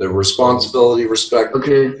 The responsibility, respect.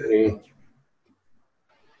 Okay.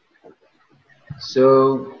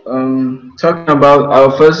 So, talking about I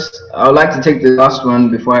would like to take the last one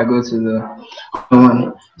before I go to the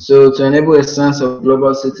one. So, to enable a sense of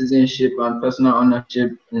global citizenship and personal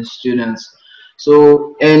ownership in students.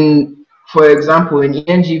 So, for example, in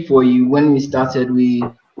ENG4U, when we started, we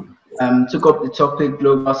took up the topic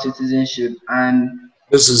global citizenship, and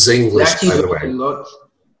this is English, by the way. A lot.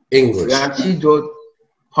 English. We actually do.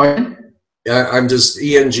 Pardon? Yeah, I'm just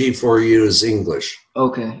ENG4U is English.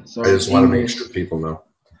 Okay, sorry. I just want to make sure people know.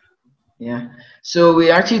 Yeah. So we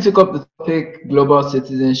actually took up the topic global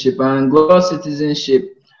citizenship, and global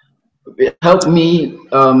citizenship helped me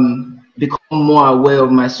become more aware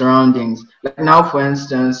of my surroundings. Like now, for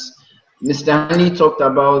instance, Mr. Hanley talked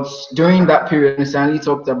about, during that period, Mr. Hanley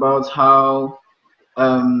talked about how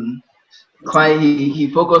he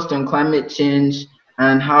focused on climate change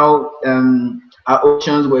and how our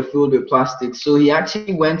oceans were filled with plastic. So he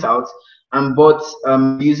actually went out and bought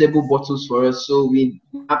reusable bottles for us, so we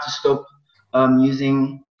had to stop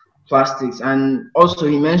using plastics. And also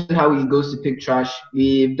he mentioned how he goes to pick trash.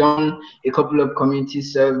 We've done a couple of community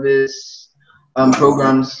service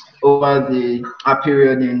programs over our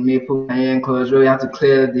period in Maple Canadian College, where we had to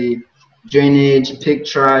clear the drainage, pick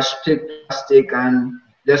trash, pick plastic, and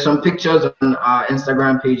there's some pictures on our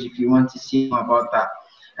Instagram page if you want to see more about that.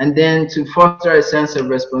 And then to foster a sense of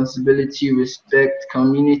responsibility, respect,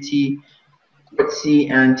 community, courtesy,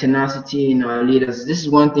 and tenacity in our leaders. This is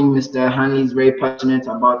one thing Mr. Hanley is very passionate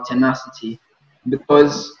about, tenacity,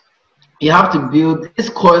 because you have to build this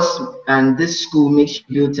course, and this school makes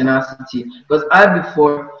you build tenacity. Because I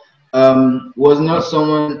before was not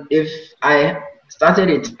someone, if I started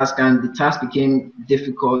a task and the task became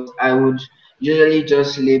difficult, I would usually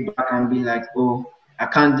just lay back and be like, oh, I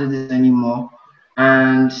can't do this anymore.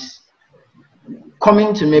 And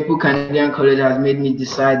coming to Maple Canadian College has made me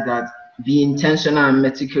decide that be intentional and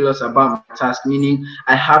meticulous about my task, meaning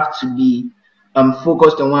I have to be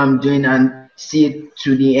focused on what I'm doing and see it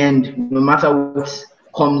to the end, no matter what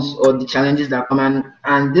comes or the challenges that come.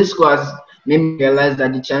 And this class made me realize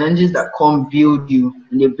that the challenges that come build you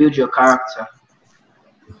and they build your character.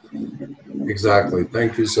 Exactly.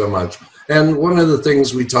 Thank you so much. And one of the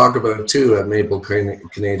things we talk about too at Maple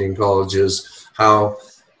Canadian College is how,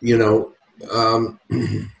 you know,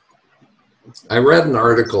 I read an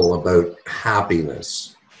article about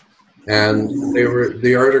happiness, and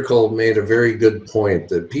the article made a very good point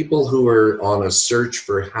that people who are on a search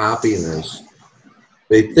for happiness,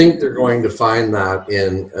 they think they're going to find that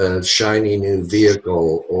in a shiny new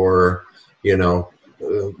vehicle or, you know,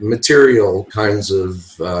 material kinds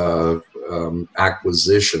of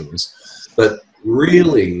acquisitions. But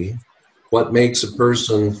really, what makes a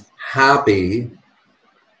person happy,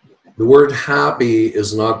 the word happy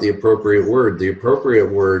is not the appropriate word. The appropriate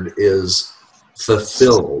word is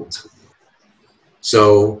fulfilled.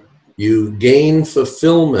 So you gain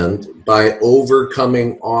fulfillment by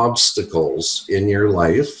overcoming obstacles in your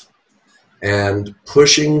life and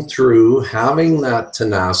pushing through, having that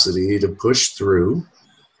tenacity to push through,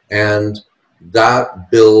 and that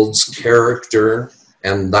builds character,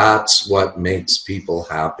 and that's what makes people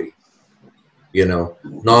happy. You know,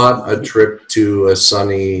 not a trip to a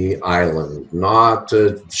sunny island, not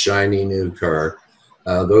a shiny new car.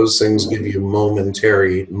 Those things give you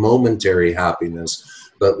momentary happiness.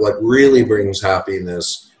 But what really brings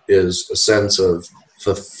happiness is a sense of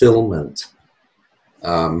fulfillment.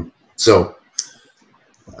 To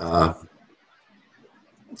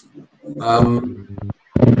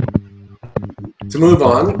move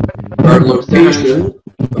on, our location.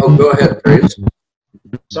 Oh, go ahead, Grace.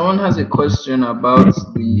 Someone has a question about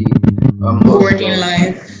the Boarding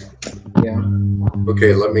life. Yeah.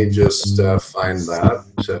 Okay, let me just find that.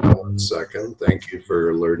 1 second. Thank you for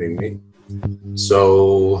alerting me.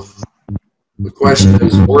 So the question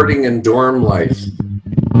is boarding and dorm life.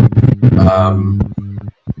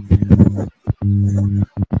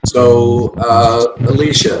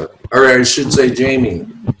 Alicia, or I should say Jamie,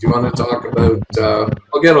 do you want to talk about,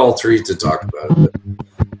 I'll get all three to talk about it.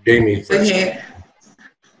 Jamie first.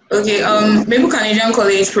 Okay, Maple Canadian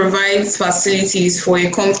College provides facilities for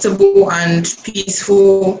a comfortable and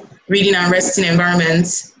peaceful reading and resting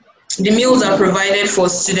environment. The meals are provided for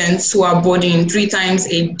students who are boarding 3 times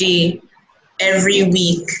a day, every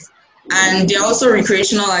week. And there are also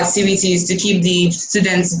recreational activities to keep the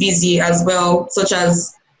students busy as well, such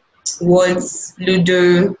as words,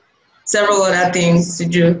 Ludo, several other things to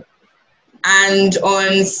do. And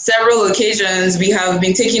on several occasions, we have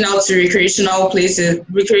been taken out to recreational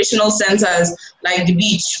centers like the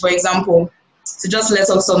beach, for example, to just let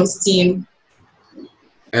off some steam.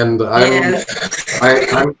 And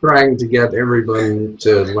I'm trying to get everyone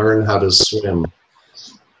to learn how to swim.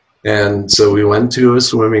 And so we went to a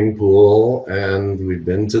swimming pool, and we've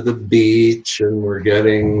been to the beach, and we're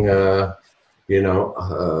getting, Io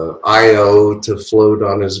to float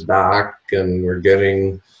on his back, and we're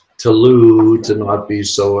getting Talou to not be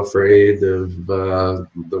so afraid of the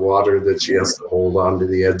water that she has to hold on to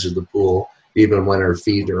the edge of the pool, even when her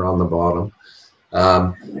feet are on the bottom.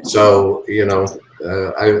 I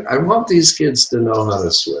want these kids to know how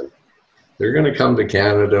to swim. They're going to come to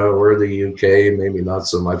Canada or the UK, maybe not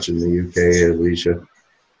so much in the UK, Alicia.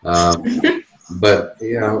 But,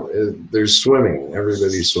 you know, there's swimming.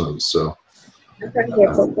 Everybody swims. So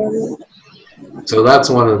that's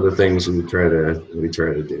one of the things we try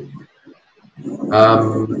to do.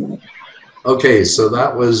 Okay, so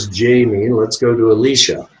that was Jamie. Let's go to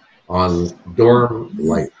Alicia on dorm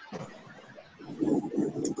life.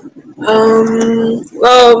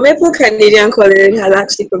 Well, Maple Canadian College has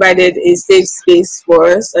actually provided a safe space for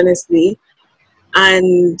us, honestly,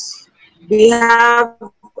 and we have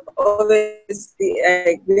our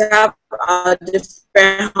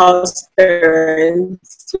different house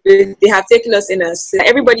parents. They have taken us in as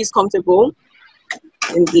everybody's comfortable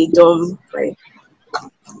in the dorm, right?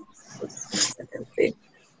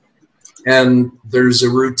 And there's a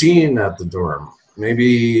routine at the dorm.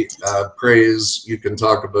 Maybe, Praise, you can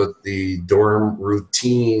talk about the dorm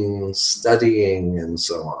routine, studying, and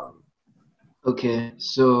so on. Okay,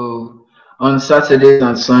 so on Saturdays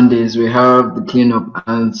and Sundays, we have the cleanup,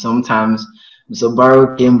 and sometimes Mr.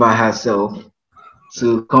 Barrow came by herself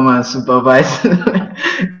to come and supervise the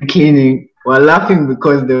cleaning. We're laughing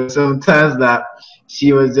because there were some times that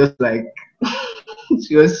she was just like,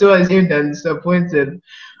 she was so ashamed and disappointed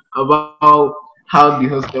about how the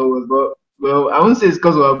hostel was. But, well, I won't say it's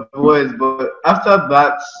because we were boys, but after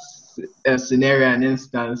that scenario and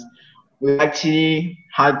instance, we actually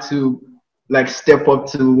had to like step up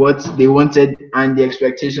to what they wanted and the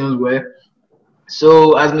expectations were.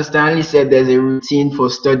 So as Mr. Anley said, there's a routine for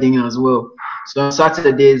studying as well. So on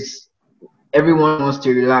Saturdays, everyone wants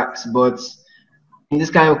to relax, but in this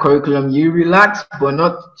kind of curriculum, you relax, but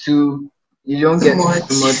not too, you don't get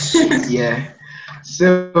too much, yeah.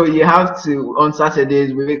 So you have to, on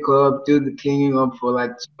Saturdays, wake up, do the cleaning up for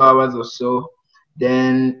like 2 hours or so.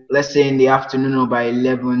 Then let's say in the afternoon or by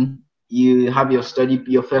 11, you have your first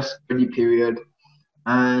study period.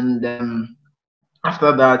 And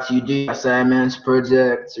after that, you do assignments,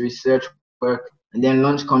 projects, research work, and then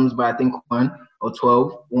lunch comes by, I think, 1 or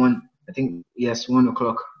 12, 1, I think, yes, 1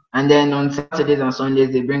 o'clock. And then on Saturdays and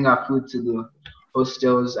Sundays, they bring our food to the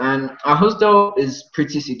hostels. And our hostel is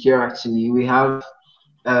pretty secure, actually. We have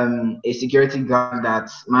a security guard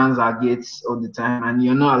that mans our gates all the time, and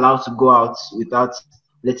you're not allowed to go out without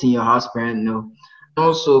letting your house parent know.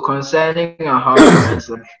 Also, concerning our house parents,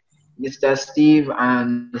 like Mr. Steve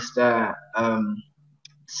and Mr.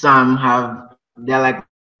 Sam they're like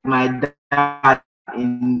my dad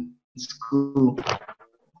in school.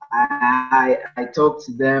 I talk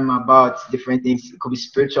to them about different things. It could be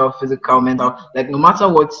spiritual, physical, mental. Like no matter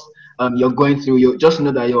what you're going through, you just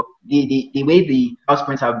know that the way the house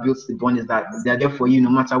parents have built the bond is that they're there for you no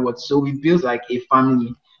matter what. So we built like a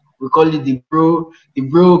family. We call it the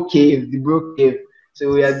bro cave.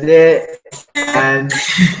 So we are there and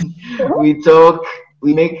we talk,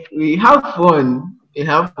 we have fun. We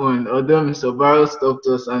have fun. Although Mr. Barrow stopped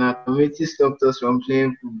us and our committee stopped us from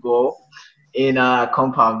playing football in our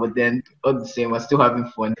compound, but then all the same, we're still having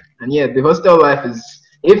fun. And yeah, the hostel life is,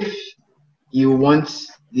 if you want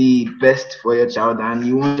the best for your child and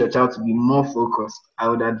you want your child to be more focused, I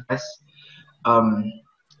would advise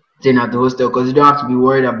staying at the hostel, because you don't have to be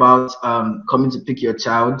worried about coming to pick your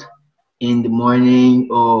child in the morning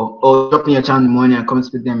or dropping your child in the morning and coming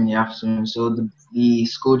to pick them in the afternoon. So the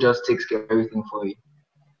school just takes care of everything for you.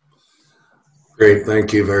 Great,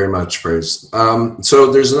 thank you very much, Praise.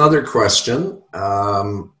 So there's another question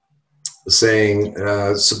saying,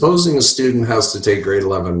 supposing a student has to take grade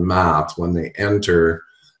 11 math when they enter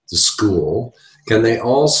the school, can they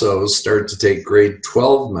also start to take grade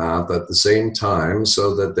 12 math at the same time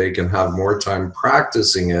so that they can have more time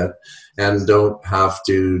practicing it and don't have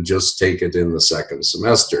to just take it in the second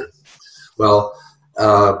semester? Well,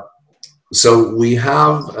 so we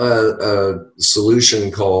have a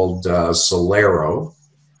solution called Solero,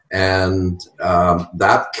 and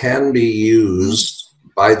that can be used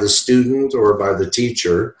by the student or by the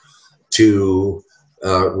teacher to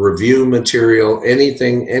review material.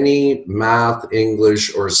 Any math,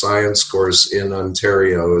 English, or science course in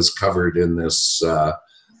Ontario is covered in this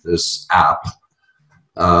this app.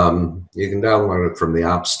 You can download it from the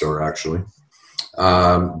App Store, actually.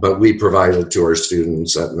 But we provide it to our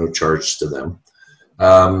students at no charge to them.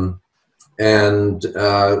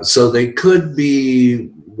 So they could be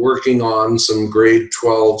working on some grade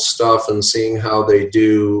 12 stuff and seeing how they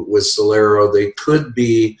do with Solero. They could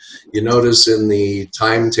be, you notice in the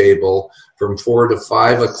timetable, from 4 to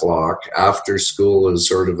 5 o'clock after school is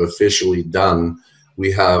sort of officially done,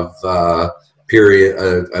 we have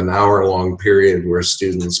an hour-long period where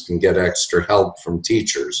students can get extra help from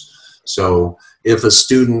teachers. So if a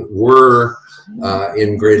student were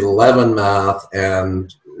in grade 11 math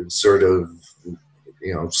and sort of,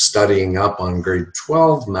 you know, studying up on grade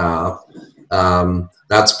 12 math,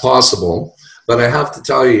 that's possible. But I have to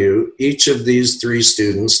tell you, each of these 3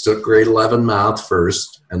 students took grade 11 math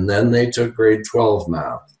first, and then they took grade 12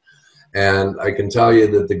 math. And I can tell you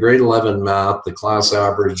that the grade 11 math, the class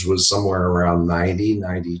average was somewhere around 90,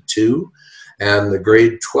 92. And the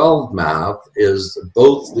grade 12 math is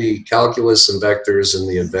both the calculus and vectors and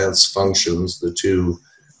the advanced functions, the 2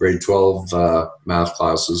 grade 12 math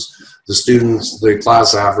classes. The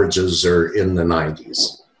class averages are in the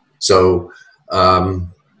 90s. So,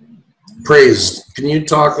 Praise, can you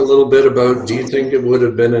talk a little bit about, do you think it would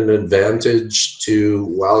have been an advantage to,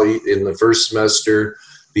 while in the first semester,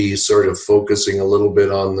 be sort of focusing a little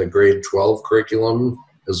bit on the grade 12 curriculum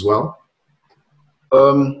as well?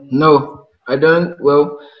 No, I don't.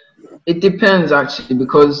 Well, it depends actually,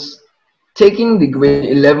 because taking the grade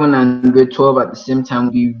 11 and grade 12 at the same time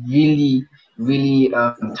would be really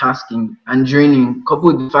tasking and draining,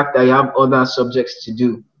 coupled with the fact that you have other subjects to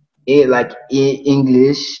do, like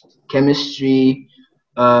English, chemistry,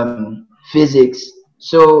 physics.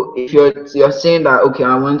 So if you're saying that, okay,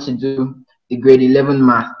 I want to do the grade 11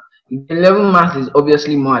 math. Grade 11 math is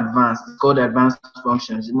obviously more advanced. It's called advanced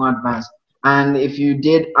functions. It's more advanced. And if you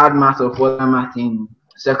did add math or further math in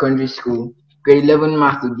secondary school, grade 11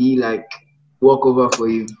 math would be like walkover for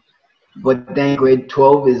you. But then grade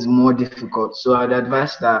 12 is more difficult. So I'd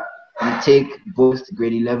advise that you take both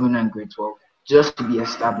grade 11 and grade 12. just to be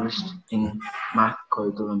established in math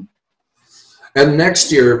curriculum. And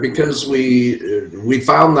next year, because we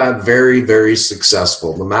found that very, very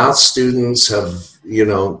successful. The math students have, you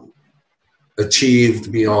know,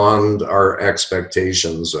 achieved beyond our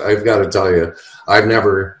expectations. I've got to tell you, I've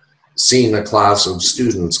never seen a class of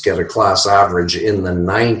students get a class average in the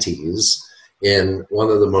 90s in one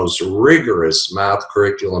of the most rigorous math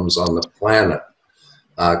curriculums on the planet.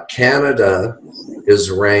 Canada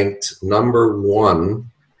is ranked #1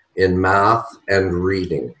 in math and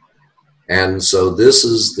reading. And so this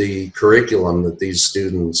is the curriculum that these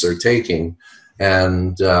students are taking.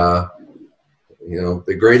 And, you know,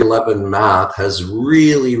 the grade 11 math has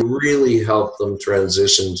really, really helped them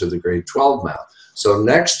transition to the grade 12 math. So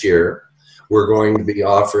next year, we're going to be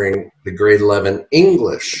offering the grade 11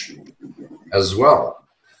 English as well.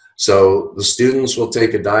 So the students will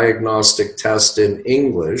take a diagnostic test in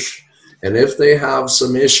English, and if they have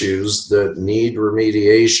some issues that need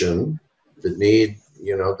remediation, that need,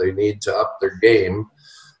 you know, they need to up their game,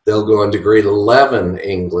 they'll go into grade 11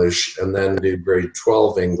 English and then do grade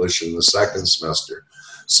 12 English in the second semester.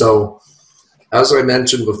 So as I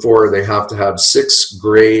mentioned before, they have to have 6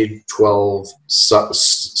 grade 12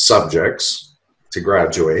 subjects to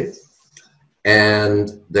graduate,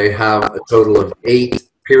 and they have a total of 8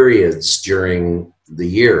 periods during the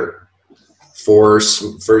year, 4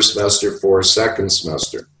 first semester, 4 second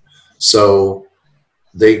semester. So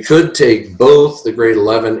they could take both the grade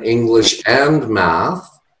 11 English and math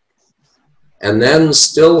and then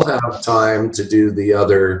still have time to do the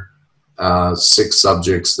other 6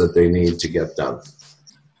 subjects that they need to get done.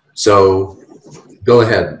 So go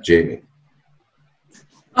ahead, Jamie.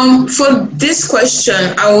 For this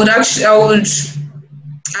question, I would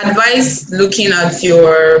advise looking at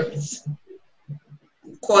your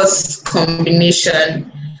course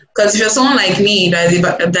combination. Because if you're someone like me that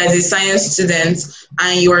is a science student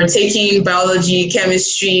and you are taking biology,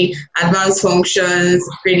 chemistry, advanced functions,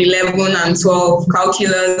 grade 11 and 12,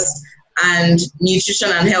 calculus, and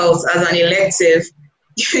nutrition and health as an elective,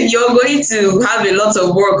 you're going to have a lot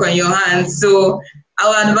of work on your hands. So I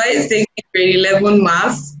would advise taking grade 11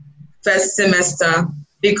 math first semester,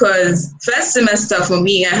 because first semester for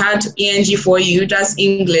me, I had ENG4U, that's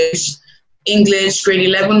English, grade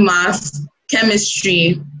 11 math,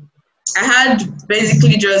 chemistry. I had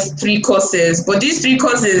basically just 3 courses, but these 3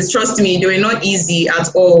 courses, trust me, they were not easy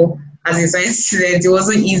at all. As a science student, it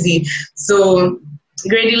wasn't easy. So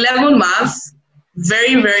grade 11 math,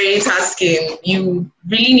 very, very tasking. You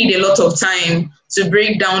really need a lot of time to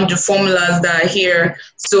break down the formulas that are here.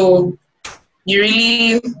 So you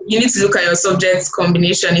need to look at your subjects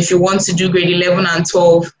combination if you want to do grade 11 and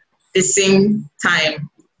 12 the same time.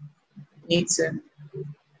 You need to.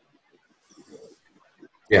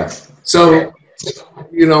 Yeah. So,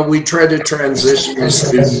 you know, we try to transition the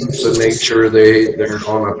students and make sure they're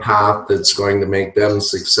on a path that's going to make them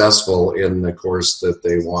successful in the course that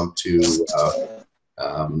they want to,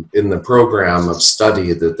 in the program of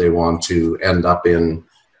study that they want to end up in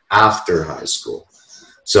after high school.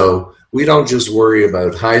 So we don't just worry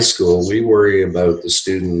about high school, we worry about the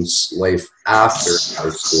student's life after high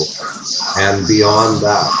school and beyond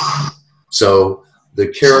that. So the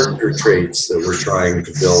character traits that we're trying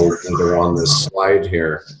to build that are on this slide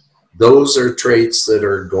here, those are traits that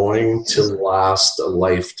are going to last a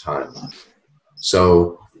lifetime.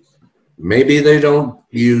 So maybe they don't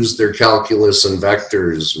use their calculus and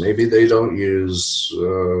vectors, maybe they don't use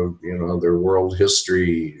you know, their world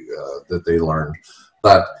history that they learned,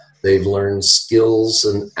 but they've learned skills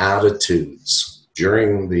and attitudes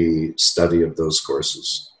during the study of those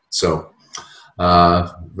courses. So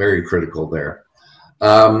very critical there.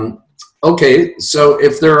 Okay, so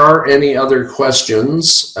if there are any other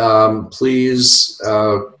questions, please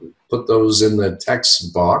put those in the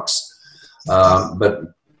text box.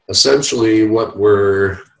 But essentially, what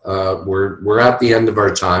we're at the end of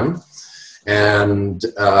our time, and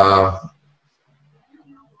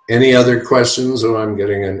any other questions? Oh, I'm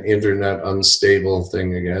getting an internet unstable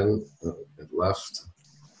thing again. It left.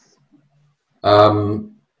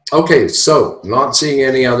 Okay, so not seeing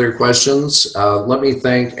any other questions. Let me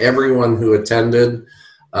thank everyone who attended.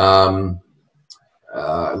 Oh,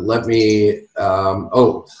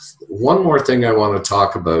 one more thing I want to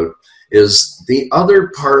talk about is the other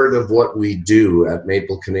part of what we do at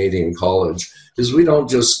Maple Canadian College is we don't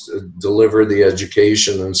just deliver the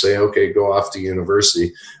education and say, okay, go off to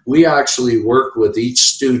university. We actually work with each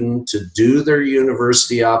student to do their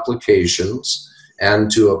university applications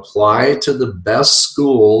and to apply to the best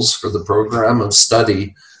schools for the program of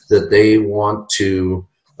study that they want to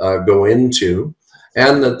go into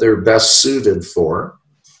and that they're best suited for.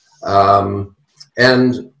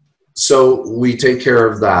 And so we take care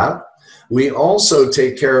of that. We also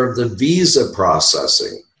take care of the visa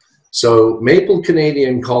processing. So Maple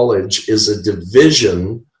Canadian College is a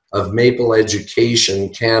division of Maple Education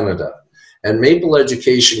Canada. And Maple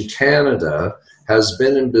Education Canada has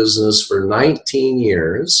been in business for 19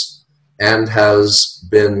 years and has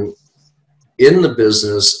been in the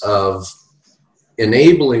business of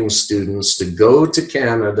enabling students to go to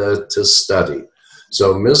Canada to study.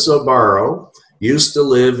 So Ms. Obaro used to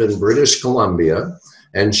live in British Columbia,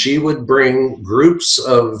 and she would bring groups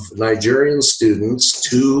of Nigerian students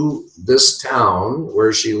to this town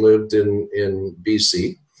where she lived in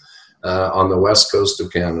BC, on the west coast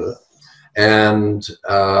of Canada. And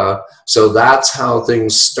so that's how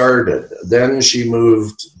things started. Then she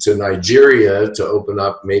moved to Nigeria to open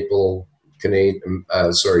up Maple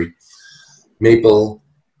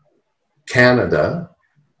Canada.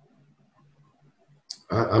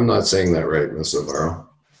 I'm not saying that right, Ms. Obaro.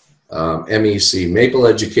 MEC, Maple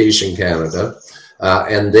Education Canada,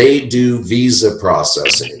 and they do visa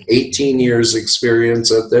processing. 18 years experience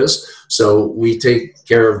at this, so we take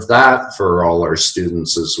care of that for all our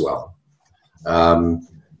students as well.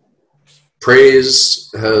 Praise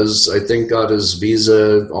has, I think, got his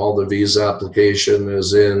visa, all the visa application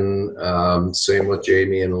is in, same with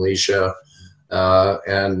Jamie and Alicia.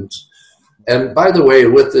 And by the way,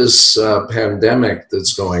 with this pandemic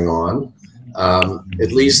that's going on,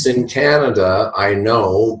 at least in Canada, I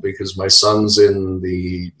know, because my son's in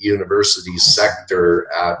the university sector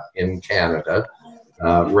in Canada,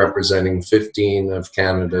 representing 15 of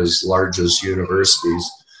Canada's largest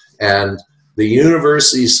universities. And the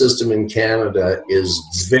university system in Canada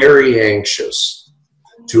is very anxious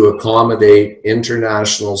to accommodate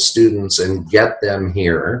international students and get them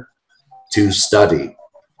here to study.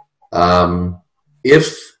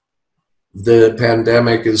 If the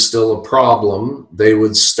pandemic is still a problem, they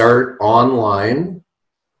would start online,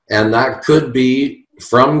 and that could be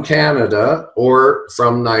from Canada or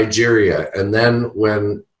from Nigeria. And then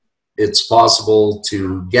when it's possible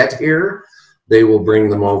to get here, they will bring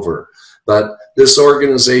them over. But this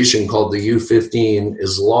organization called the U15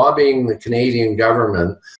 is lobbying the Canadian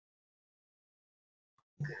government.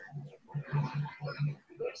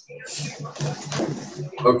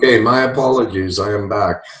 Okay, my apologies, I am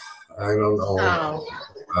back. I don't know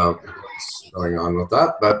what's going on with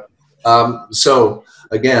that, but so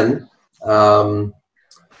again,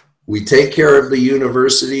 we take care of the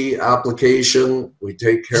university application, we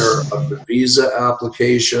take care of the visa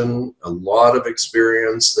application, a lot of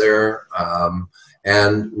experience there,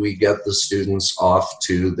 and we get the students off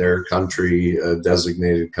to their country,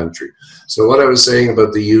 designated country. So what I was saying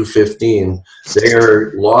about the U15, they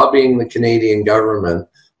are lobbying the Canadian government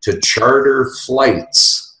to charter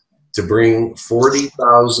flights to bring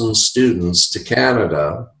 40,000 students to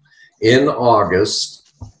Canada in August.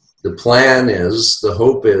 The plan is, the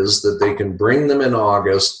hope is that they can bring them in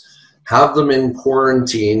August, have them in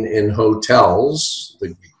quarantine in hotels.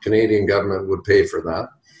 The Canadian government would pay for that.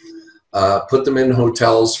 Put them in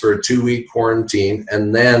hotels for a 2-week quarantine,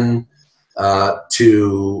 and then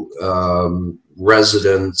to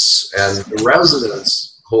residents. And the residents,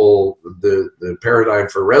 the paradigm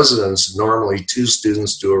for residents, normally 2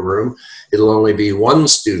 students to a room. It'll only be 1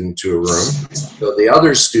 student to a room. So the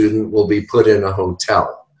other student will be put in a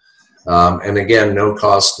hotel. And again, no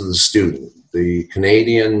cost to the student. The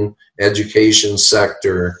Canadian education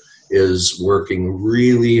sector is working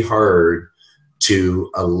really hard to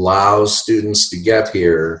allow students to get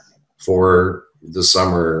here for the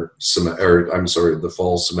the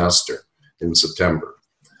fall semester in September.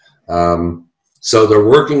 So they're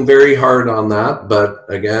working very hard on that, but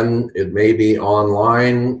again, it may be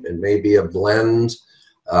online, it may be a blend.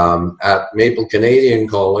 At Maple Canadian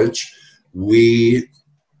College, the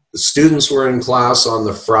students were in class on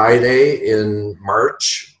the Friday in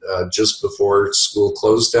March, just before school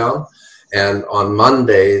closed down, and on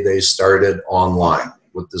Monday they started online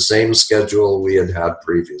with the same schedule we had had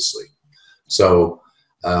previously. So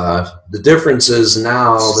the difference is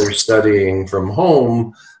now they're studying from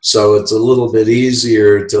home, so it's a little bit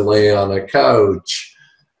easier to lay on a couch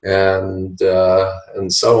and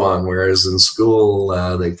so on, whereas in school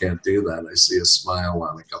they can't do that. I see a smile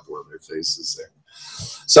on a couple of their faces there.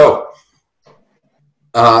 So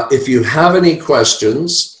if you have any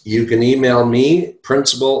questions, you can email me,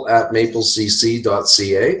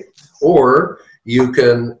 principal@maplecc.ca, or you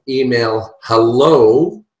can email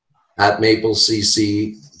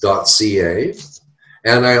hello@maplecc.ca.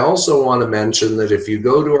 And I also want to mention that if you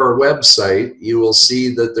go to our website, you will see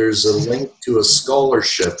that there's a link to a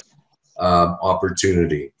scholarship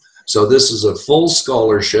opportunity. So this is a full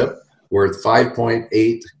scholarship worth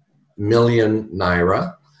 5.8 million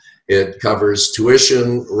naira. It covers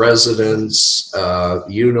tuition, residence,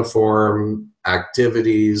 uniform,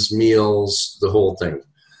 activities, meals, the whole thing.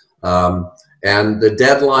 And the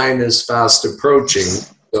deadline is fast approaching,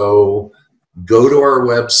 so go to our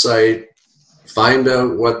website, find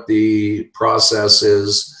out what the process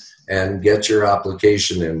is, and get your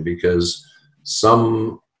application in, because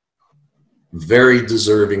some very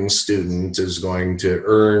deserving student is going to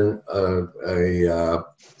earn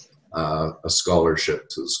a scholarship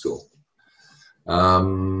to the school.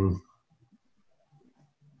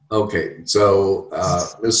 Okay, so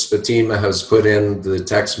Ms. Fatima has put in the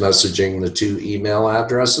text messaging, the 2 email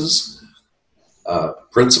addresses,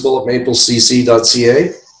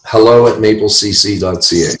 principal@maplecc.ca,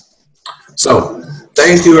 hello@maplecc.ca. So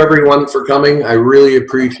thank you everyone for coming. I really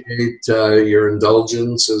appreciate your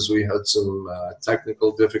indulgence as we had some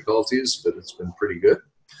technical difficulties, but it's been pretty good.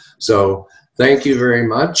 So thank you very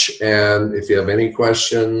much. And if you have any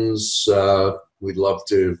questions, we'd love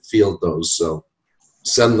to field those. So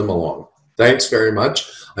send them along. Thanks very much.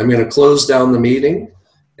 I'm going to close down the meeting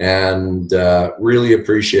and really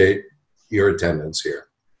appreciate your attendance here.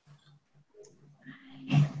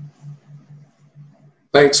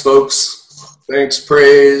 Thanks, folks. Thanks,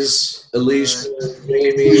 Praise, Alicia,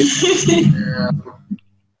 Jamie,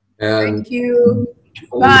 and thank you.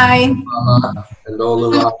 Bye. And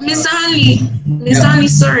Olula. Mr. Hanley,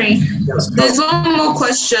 sorry. Yes, There's one more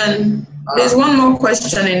question. There's one more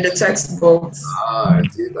question in the textbook. I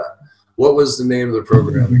see that. What was the name of the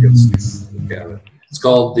program against students in Canada? It's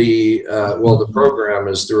called the, well, the program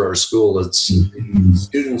is through our school. It's the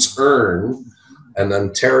Students Earn an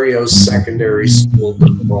Ontario Secondary School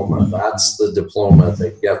Diploma. That's the diploma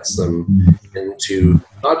that gets them into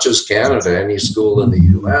not just Canada, any school in the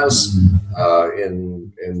US,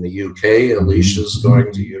 in the UK. Alicia's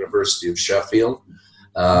going to University of Sheffield.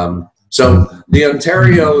 So the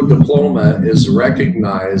Ontario diploma is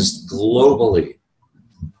recognized globally.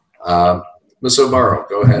 Ms. O'Barrow,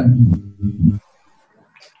 go ahead.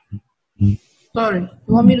 Sorry,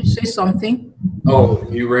 you want me to say something? Oh,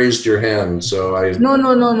 you raised your hand, so I... No.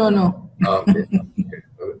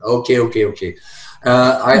 Okay.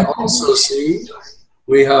 I also see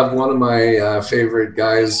we have one of my favorite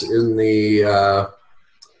guys in the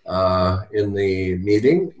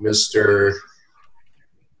meeting, Mr.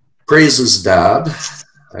 Praise's dad.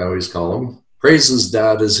 I always call him. Praise's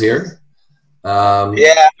dad is here.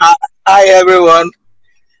 Yeah. Hi, everyone.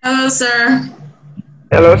 Hello, sir.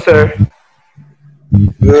 Hello, sir.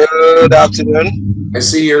 Good afternoon. I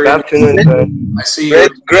see you're. Good afternoon, sir. I see you.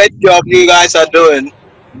 Great job you guys are doing.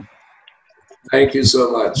 Thank you so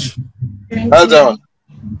much. Well done.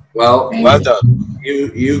 Well done.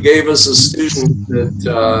 You gave us a student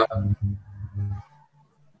that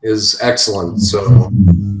is excellent. So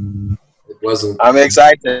it wasn't. I'm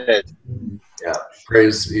excited. Yeah,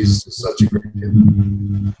 Praise. He's such a great kid.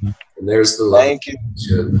 And there's the love. Thank you.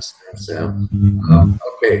 Sam.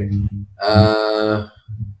 Okay.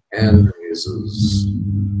 Hand raises.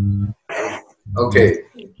 Okay.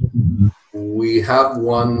 We have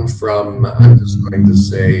one from, I'm just going to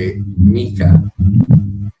say, Mika.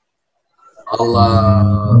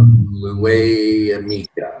 Allah Luwe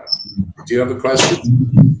Mika. Do you have a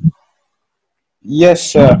question?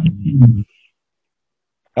 Yes, sir.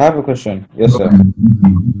 I have a question. Yes, sir.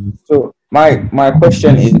 So my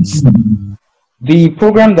question is, the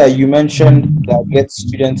program that you mentioned that gets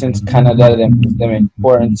students into Canada and puts them in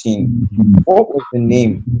quarantine, what was the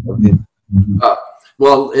name of it?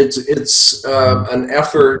 Well, it's an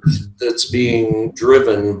effort that's being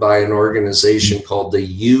driven by an organization called the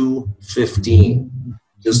U15.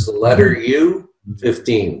 Just the letter U,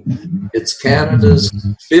 15. It's Canada's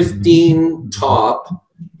 15 top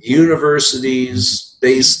universities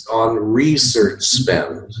based on research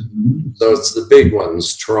spend. So it's the big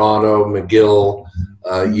ones: Toronto, McGill,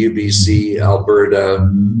 UBC, Alberta,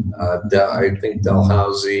 I think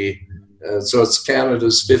Dalhousie. So it's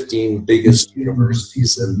Canada's 15 biggest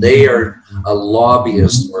universities, and they are a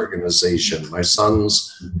lobbyist organization. My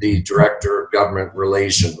son's the director of government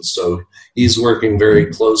relations, so he's working very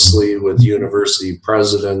closely with university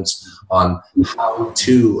presidents on how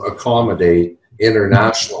to accommodate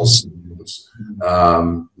international students,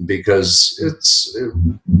 because it's,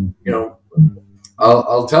 you know,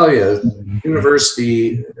 I'll tell you,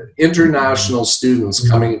 international students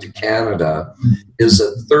coming to Canada is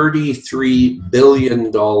a $33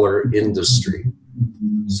 billion industry.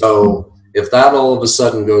 So if that all of a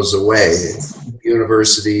sudden goes away,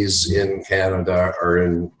 universities in Canada are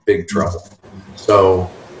in big trouble. So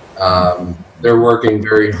they're working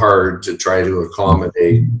very hard to try to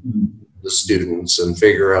accommodate the students and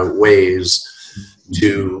figure out ways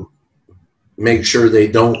to make sure they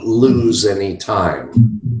don't lose any time.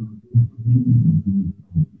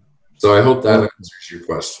 So I hope that answers your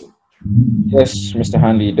question. Yes, Mr.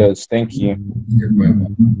 Hanley, it does. Thank you. You're quite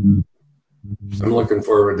welcome. I'm looking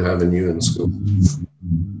forward to having you in school.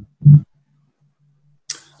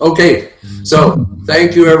 Okay, so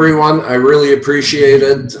thank you, everyone. I really appreciate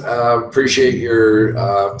it. Appreciate your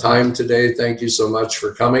time today. Thank you so much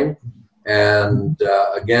for coming. And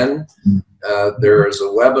again, there is a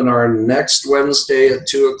webinar next Wednesday at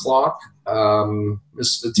 2 o'clock.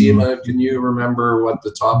 Ms. Fatima, can you remember what the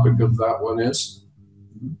topic of that one is?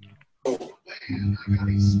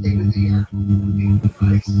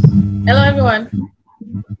 Hello, everyone.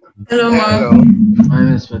 Hello, Mom. My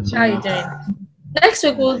name is Fatima. How are you doing? Next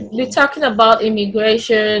week, we'll be talking about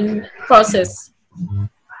immigration process.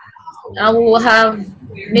 And we will have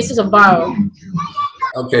Mrs. Obaro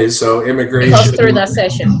Okay, so take us immigration. through that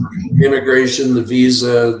session. Immigration, the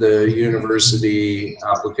visa, the university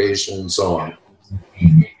application, and so on.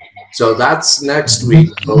 So that's next week,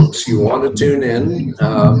 folks. You want to tune in.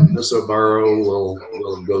 Ms. Obaro will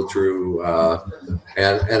go through,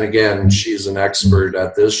 and again, she's an expert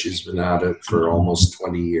at this. She's been at it for almost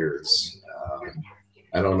 20 years.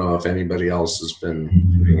 I don't know if anybody else has been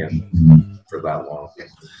doing it for that long.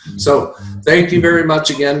 So thank you very much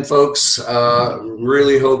again, folks.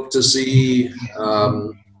 Really hope to see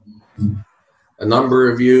a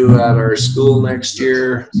number of you at our school next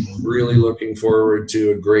year. Really looking forward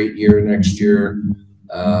to a great year next year.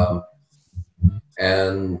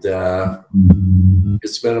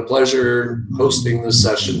 It's been a pleasure hosting this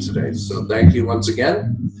session today. So thank you once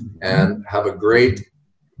again, and have a great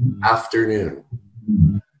afternoon.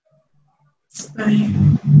 Bye.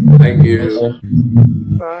 Thank you.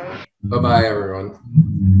 Bye. Bye-bye,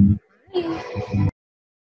 everyone.